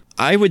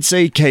 I would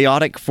say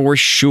chaotic for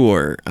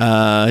sure.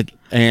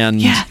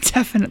 And yeah,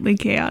 definitely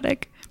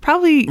chaotic.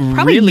 Probably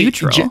really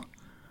neutral.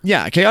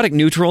 Chaotic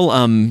neutral,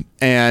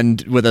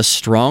 and with a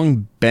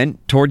strong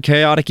bent toward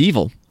chaotic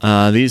evil.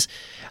 These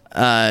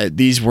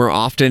were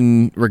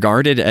often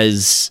regarded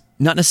as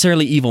not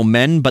necessarily evil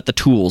men, but the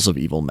tools of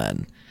evil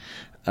men.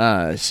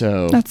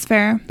 So that's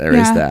fair. There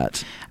is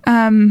that.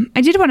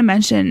 I did want to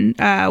mention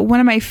one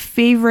of my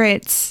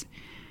favorites,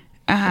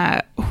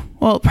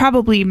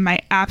 probably my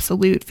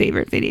absolute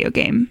favorite video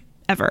game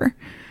ever,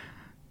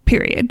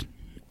 period,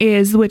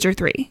 is The Witcher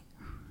 3.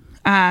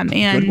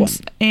 And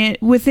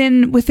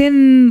within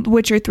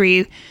Witcher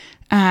 3,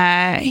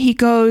 he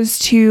goes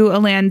to a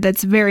land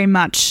that's very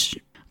much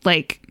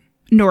like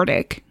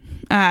Nordic.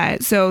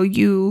 So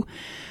you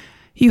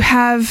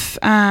have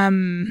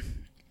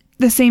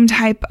the same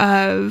type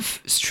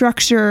of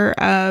structure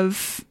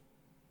of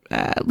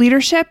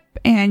leadership,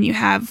 and you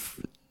have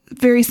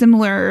very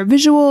similar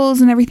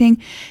visuals and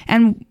everything.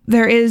 And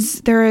there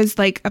is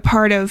like a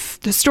part of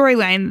the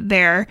storyline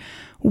there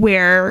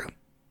where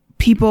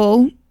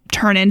people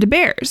turn into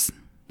bears.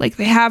 Like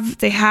they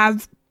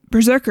have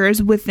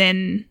berserkers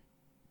within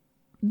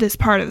this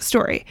part of the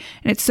story,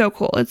 and it's so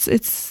cool.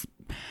 It's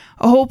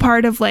a whole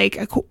part of like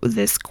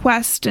this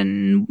quest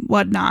and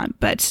whatnot,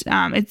 but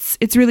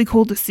it's really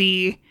cool to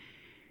see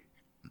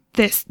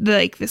this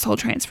whole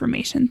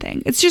transformation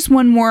thing. It's just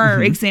one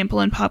more example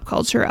in pop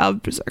culture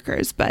of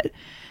berserkers, but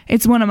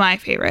it's one of my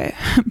favorite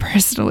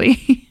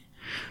personally.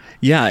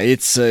 Yeah,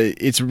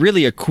 it's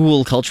really a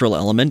cool cultural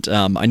element.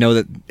 I know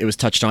that it was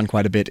touched on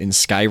quite a bit in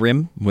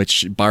Skyrim,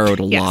 which borrowed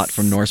a lot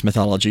from Norse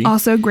mythology.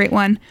 Also a great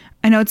one.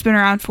 I know it's been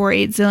around for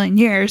 8 zillion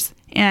years,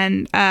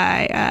 and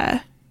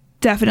I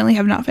definitely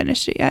have not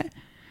finished it yet.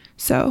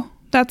 So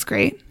that's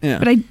great. Yeah.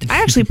 But I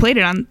actually played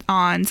it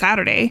on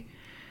Saturday.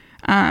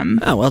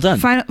 Oh, well done.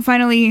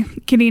 Finally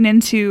getting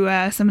into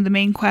some of the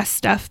main quest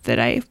stuff that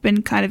I've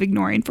been kind of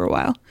ignoring for a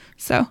while.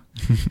 So,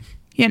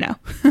 you know.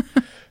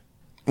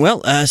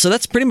 Well, so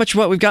that's pretty much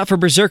what we've got for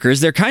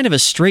berserkers. They're kind of a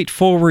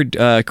straightforward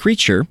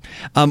creature.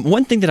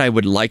 One thing that I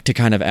would like to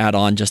kind of add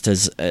on, just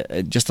as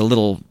just a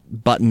little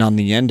button on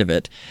the end of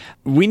it,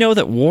 we know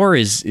that war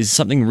is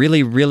something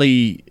really,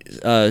 really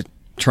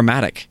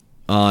traumatic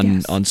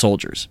on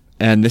soldiers,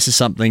 and this is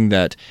something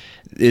that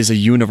is a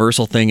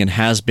universal thing and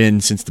has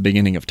been since the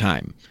beginning of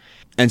time.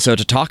 And so,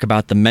 to talk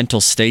about the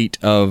mental state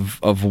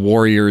of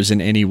warriors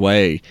in any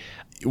way,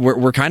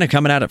 we're kind of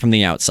coming at it from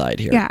the outside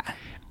here. Yeah.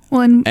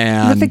 Well, and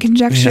with the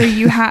conjecture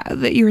you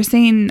that you were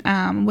saying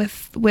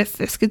with the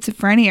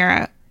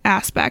schizophrenia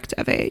aspect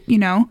of it, you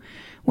know,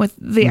 with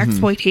the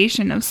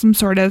exploitation of some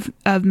sort of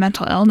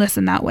mental illness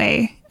in that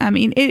way. I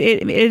mean,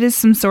 it is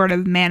some sort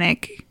of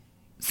manic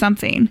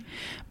something,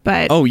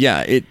 but oh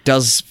yeah, it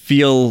does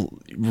feel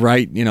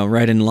right, you know,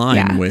 right in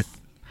line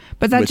with.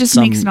 But that just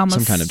makes it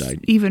almost kind of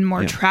even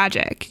more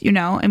tragic, you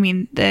know. I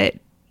mean that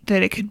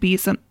it could be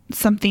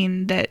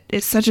something that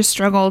is such a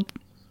struggle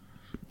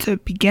to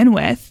begin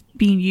with,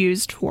 being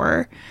used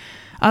for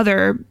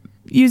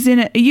used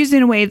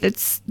in a way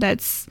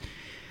that's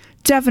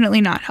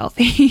definitely not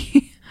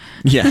healthy.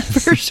 Yeah,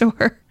 for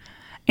sure.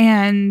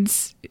 And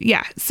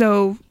yeah,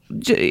 so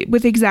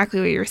with exactly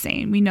what you're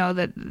saying, we know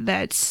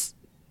that's.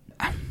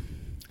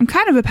 I'm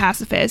kind of a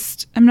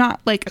pacifist. I'm not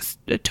like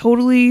a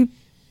totally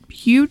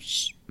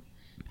huge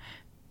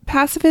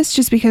pacifist,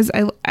 just because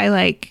I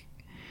like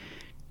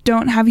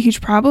don't have a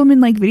huge problem in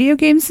like video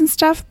games and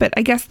stuff, but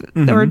I guess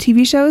or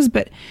TV shows,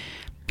 but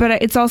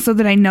it's also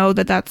that I know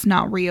that that's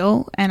not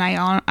real, and I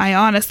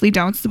honestly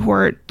don't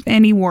support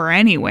any war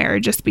anywhere,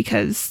 just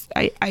because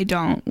I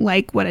don't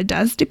like what it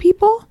does to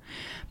people.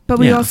 But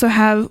we also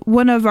have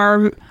one of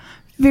our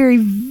very,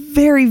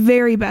 very,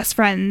 very best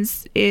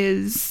friends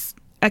is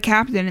a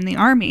captain in the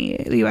Army,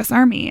 the U.S.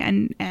 Army,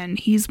 and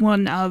he's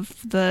one of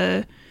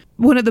the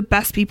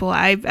best people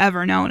I've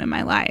ever known in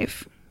my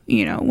life.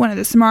 You know, one of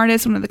the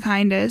smartest, one of the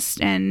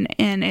kindest, and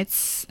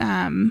it's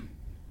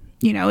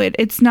you know,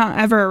 it's not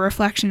ever a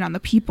reflection on the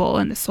people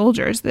and the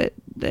soldiers that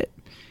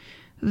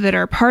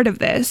are part of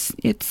this.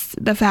 It's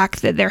the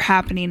fact that they're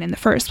happening in the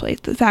first place.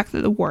 The fact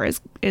that the war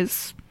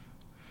is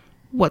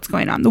what's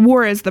going on. The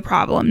war is the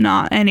problem,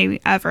 not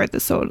any effort the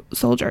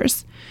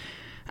soldiers.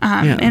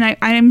 And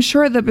I'm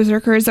sure the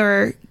berserkers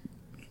are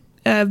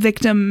a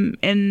victim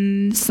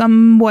in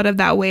somewhat of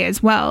that way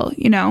as well.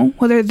 You know,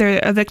 whether they're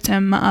a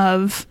victim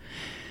of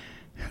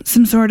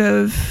some sort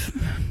of,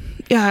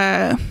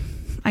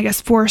 I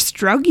guess, forced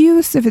drug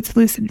use, if it's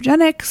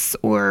hallucinogenics,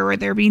 or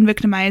they're being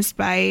victimized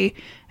by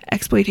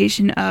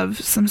exploitation of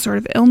some sort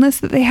of illness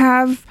that they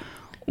have,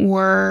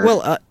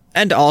 or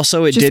and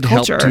also it did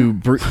culture.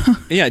 Help to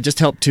it just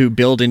helped to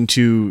build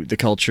into the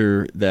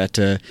culture that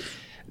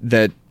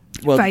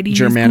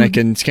Germanic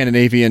and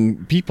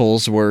Scandinavian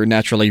peoples were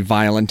naturally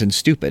violent and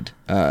stupid.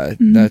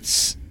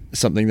 That's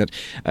something that,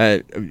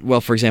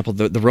 for example,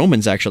 the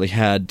Romans actually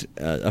had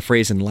a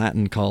phrase in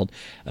Latin called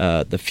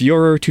the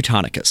Furor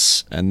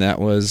Teutonicus, and that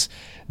was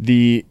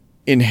the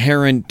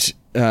inherent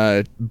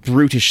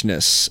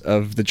brutishness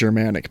of the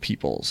Germanic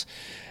peoples.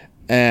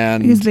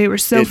 And because they were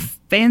so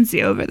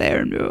fancy over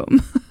there in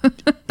Rome.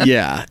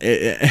 Yeah,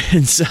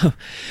 and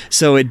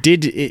so it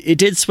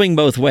did swing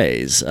both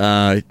ways.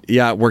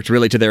 It worked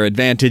really to their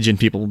advantage, and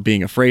people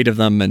being afraid of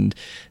them, and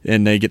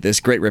they get this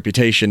great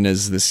reputation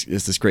as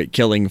this great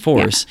killing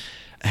force.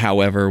 Yeah.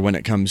 However, when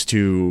it comes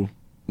to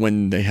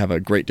when they have a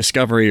great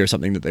discovery or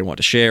something that they want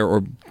to share,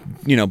 or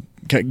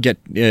get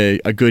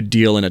a good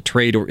deal in a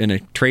trade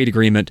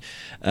agreement,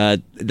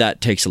 that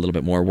takes a little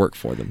bit more work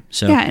for them.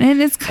 So yeah,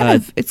 and it's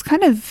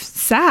kind of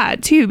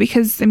sad too,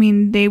 because I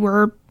mean they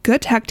were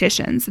good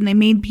tacticians and they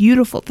made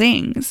beautiful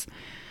things,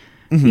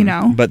 you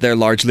know. But they're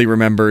largely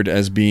remembered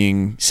as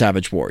being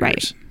savage warriors.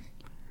 Right.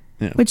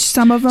 Yeah. Which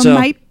some of them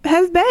might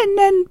have been,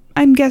 and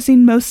I'm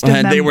guessing most of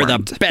them they were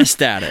weren't. the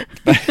best at it.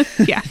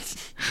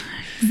 Yes,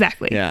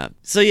 exactly. Yeah.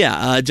 So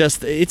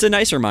just it's a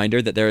nice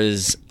reminder that there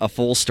is a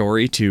full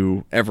story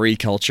to every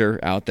culture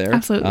out there.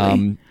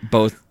 Absolutely.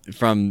 Both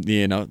from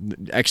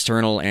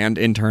external and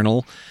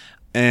internal.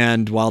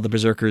 And while the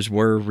Berserkers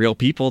were real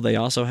people, they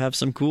also have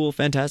some cool,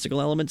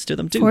 fantastical elements to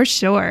them too. For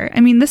sure.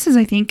 I mean, this is,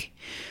 I think,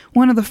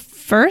 one of the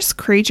first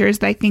creatures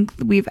that I think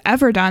we've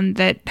ever done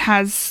that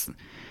has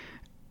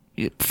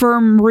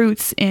firm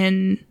roots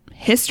in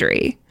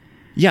history.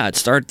 Yeah, it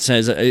starts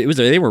as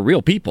they were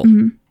real people.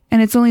 Mm-hmm.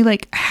 And it's only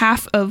like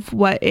half of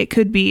what it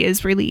could be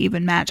is really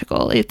even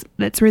magical.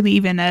 That's really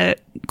even a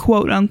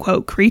quote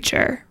unquote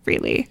creature,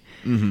 really.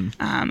 Mm-hmm.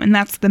 And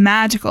that's the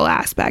magical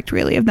aspect,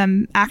 really, of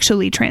them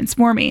actually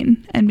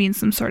transforming and being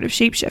some sort of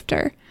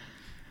shapeshifter.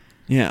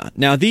 Yeah.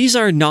 Now, these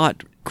are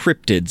not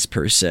cryptids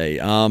per se.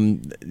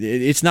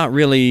 It's not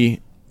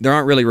really. There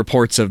aren't really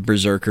reports of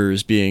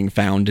berserkers being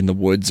found in the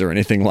woods or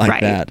anything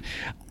like that.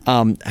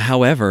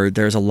 However,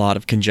 there's a lot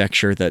of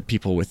conjecture that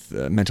people with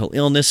mental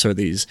illness or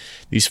these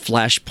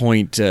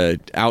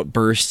flashpoint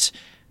outbursts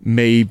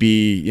may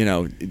be,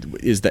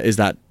 is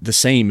that the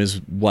same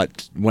as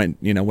what went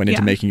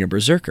into making a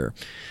berserker?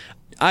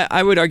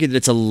 I would argue that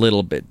it's a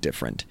little bit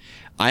different.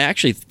 I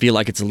actually feel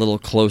like it's a little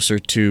closer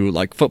to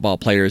like football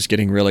players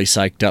getting really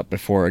psyched up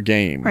before a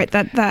game. Right,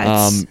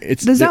 that's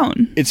it's the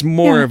zone. It's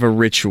more of a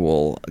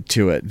ritual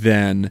to it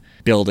than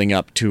building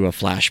up to a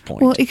flashpoint.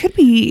 Well, it could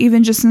be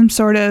even just some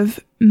sort of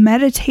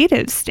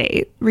meditative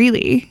state,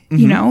 really.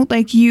 Mm-hmm.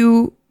 Like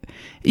you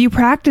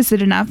practice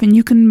it enough and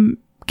you can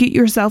get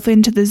yourself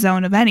into the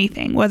zone of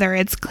anything, whether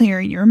it's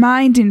clearing your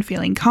mind and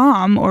feeling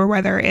calm, or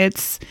whether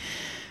it's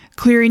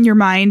clearing your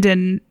mind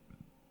and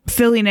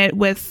filling it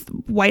with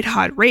white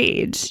hot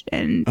rage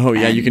and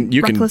you can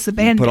reckless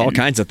abandon. Put all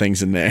kinds of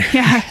things in there.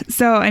 Yeah.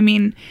 So I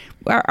mean,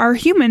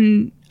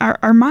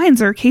 our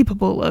minds are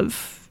capable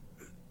of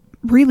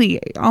really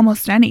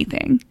almost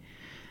anything,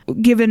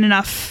 given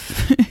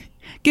enough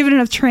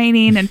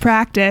training and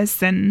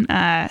practice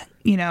and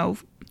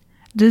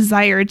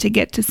desire to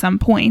get to some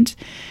point,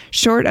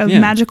 short of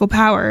magical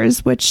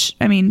powers, which,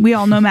 I mean, we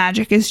all know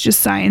magic is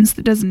just science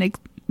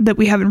that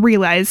we haven't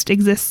realized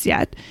exists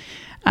yet.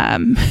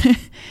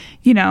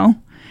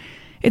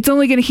 It's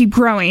only going to keep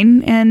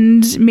growing,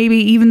 and maybe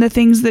even the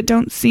things that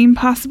don't seem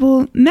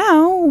possible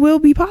now will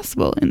be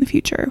possible in the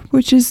future,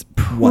 which is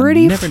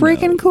pretty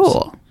freaking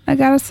cool, I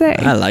gotta say.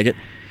 I like it.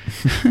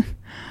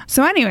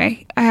 So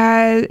anyway,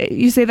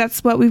 you say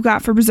that's what we've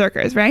got for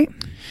Berserkers, right?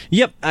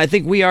 Yep, I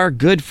think we are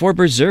good for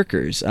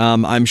Berserkers.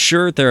 I'm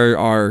sure there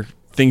are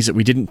things that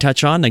we didn't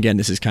touch on. Again,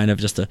 this is kind of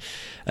just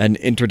an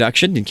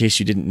introduction in case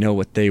you didn't know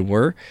what they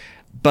were.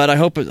 But I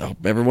hope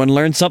everyone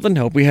learned something.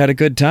 Hope we had a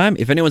good time.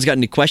 If anyone's got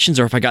any questions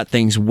or if I got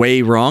things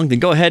way wrong, then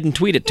go ahead and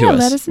tweet it to us.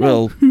 Let us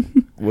know.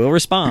 We'll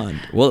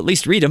respond. We'll at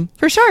least read them.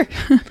 For sure.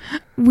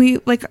 We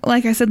like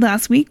I said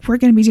last week, we're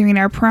going to be doing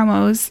our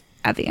promos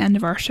at the end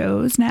of our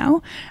shows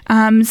now.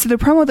 So the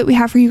promo that we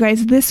have for you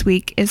guys this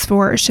week is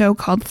for a show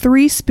called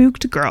Three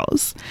Spooked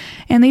Girls.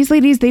 And these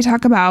ladies, they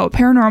talk about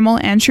paranormal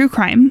and true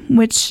crime,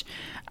 which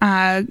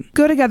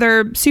go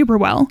together super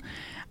well.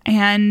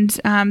 And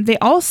they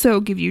also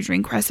give you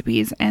drink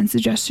recipes and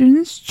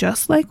suggestions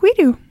just like we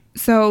do.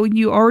 So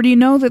you already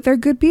know that they're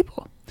good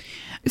people.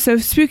 So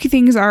if spooky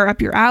things are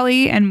up your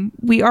alley, and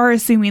we are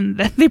assuming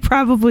that they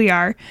probably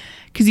are,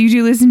 because you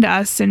do listen to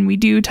us and we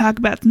do talk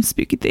about some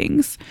spooky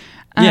things.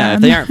 Yeah,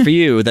 if they aren't for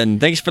you, then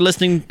thanks for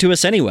listening to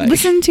us anyway.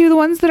 Listen to the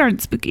ones that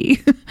aren't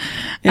spooky.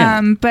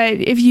 But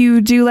if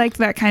you do like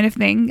that kind of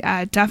thing,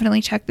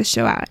 definitely check this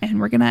show out. And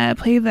we're going to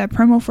play the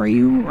promo for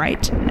you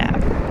right now.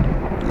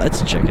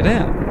 Let's check it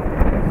out.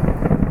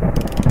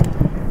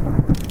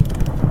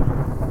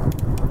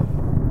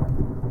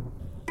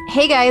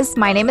 Hey guys,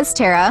 my name is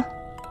Tara.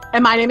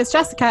 And my name is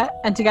Jessica,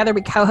 and together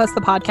we co-host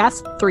the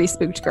podcast, Three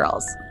Spooked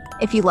Girls.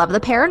 If you love the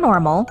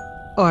paranormal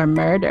or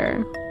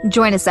murder,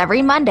 join us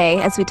every Monday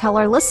as we tell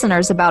our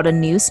listeners about a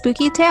new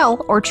spooky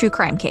tale or true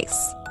crime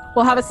case.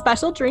 We'll have a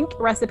special drink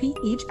recipe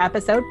each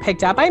episode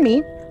picked out by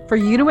me for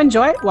you to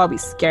enjoy while we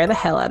scare the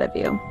hell out of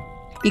you.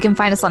 You can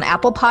find us on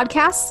Apple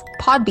Podcasts,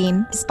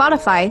 Podbean,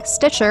 Spotify,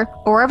 Stitcher,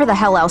 or wherever the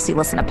hell else you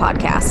listen to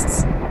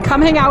podcasts.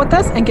 Come hang out with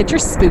us and get your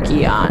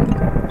spooky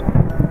on.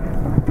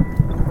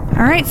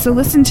 All right, so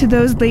listen to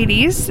those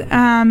ladies.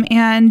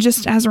 And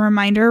just as a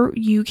reminder,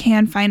 you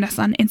can find us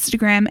on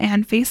Instagram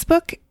and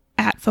Facebook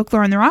at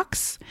Folklore on the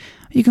Rocks.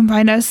 You can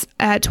find us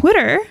at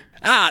Twitter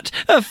at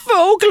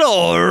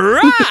Folklore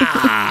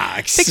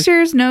Rocks.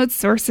 Pictures, notes,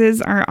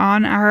 sources are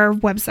on our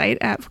website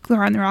at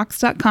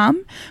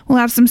folkloreontherocks.com. We'll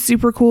have some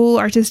super cool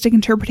artistic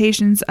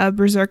interpretations of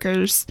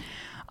berserkers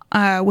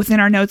within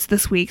our notes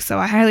this week, so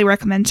I highly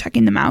recommend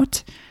checking them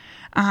out.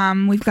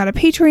 We've got a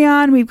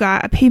Patreon, we've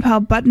got a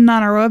PayPal button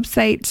on our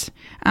website,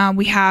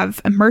 we have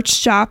a merch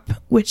shop,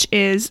 which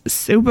is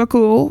super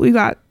cool. We've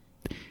got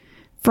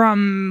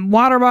From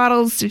water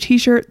bottles to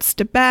t-shirts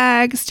to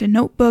bags to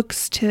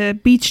notebooks to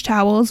beach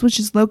towels, which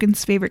is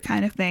Logan's favorite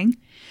kind of thing.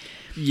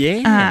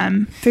 Yeah.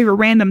 Favorite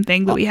random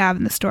thing that we have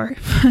in the store.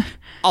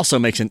 Also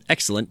makes an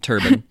excellent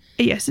turban.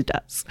 Yes, it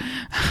does.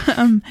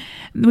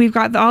 We've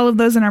got all of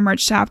those in our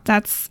merch shop.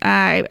 That's,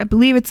 I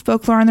believe it's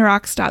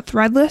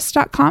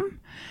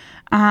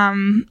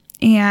folkloreontherocks.threadless.com.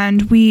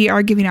 And we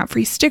are giving out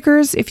free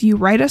stickers if you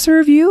write us a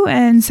review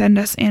and send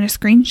us in a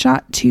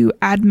screenshot to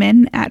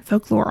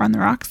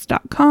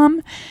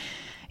admin@folkloreontherocks.com.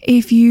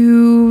 If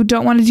you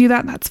don't want to do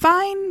that, that's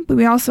fine. But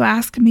we also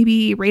ask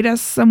maybe rate us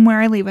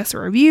somewhere, leave us a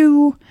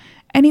review.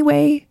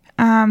 Anyway,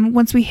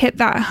 once we hit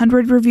that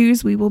 100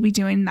 reviews, we will be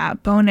doing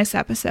that bonus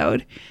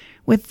episode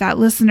with that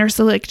listener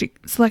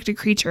selected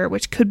creature,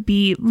 which could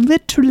be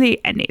literally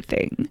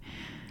anything.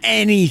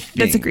 Anything.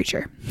 That's a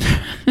creature.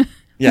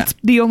 Yeah. That's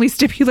the only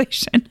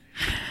stipulation.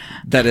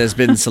 That has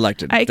been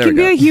selected. It can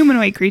be a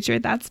humanoid creature.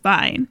 That's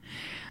fine.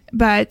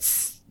 But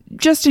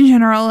just in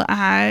general,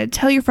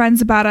 tell your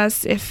friends about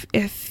us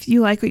if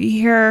you like what you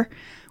hear.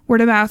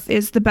 Word of mouth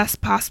is the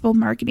best possible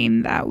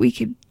marketing that we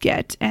could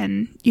get.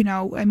 And,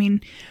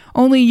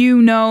 only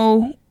you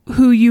know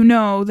who you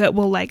know that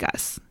will like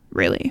us,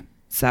 really.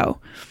 So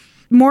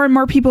more and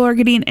more people are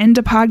getting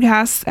into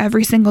podcasts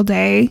every single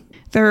day.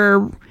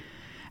 They're,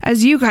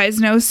 as you guys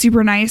know,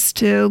 super nice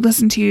to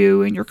listen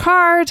to in your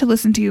car, to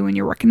listen to when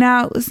you're working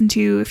out, listen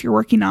to if you're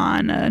working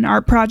on an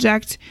art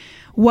project,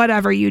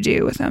 whatever you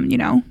do with them,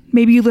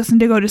 Maybe you listen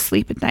to go to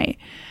sleep at night.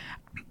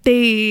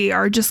 They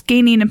are just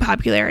gaining in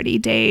popularity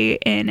day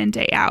in and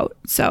day out.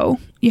 So,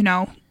 you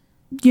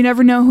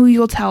never know who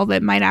you'll tell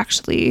that might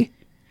actually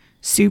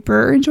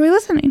super enjoy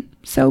listening.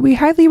 So we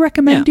highly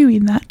recommend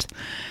doing that.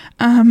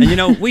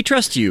 And we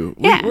trust you.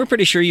 Yeah. We're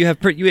pretty sure you have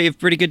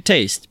pretty good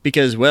taste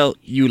because, well,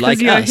 you like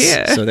you're us.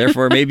 here. So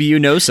therefore, maybe you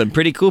know some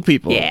pretty cool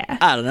people. Yeah.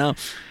 I don't know.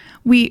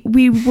 We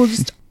will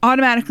just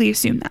automatically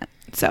assume that.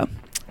 So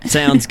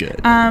sounds good.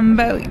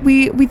 But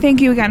we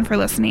thank you again for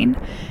listening,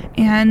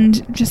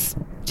 and just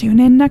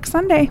tune in next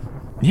Sunday.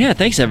 Yeah,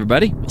 thanks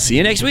everybody. We'll see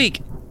you next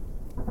week.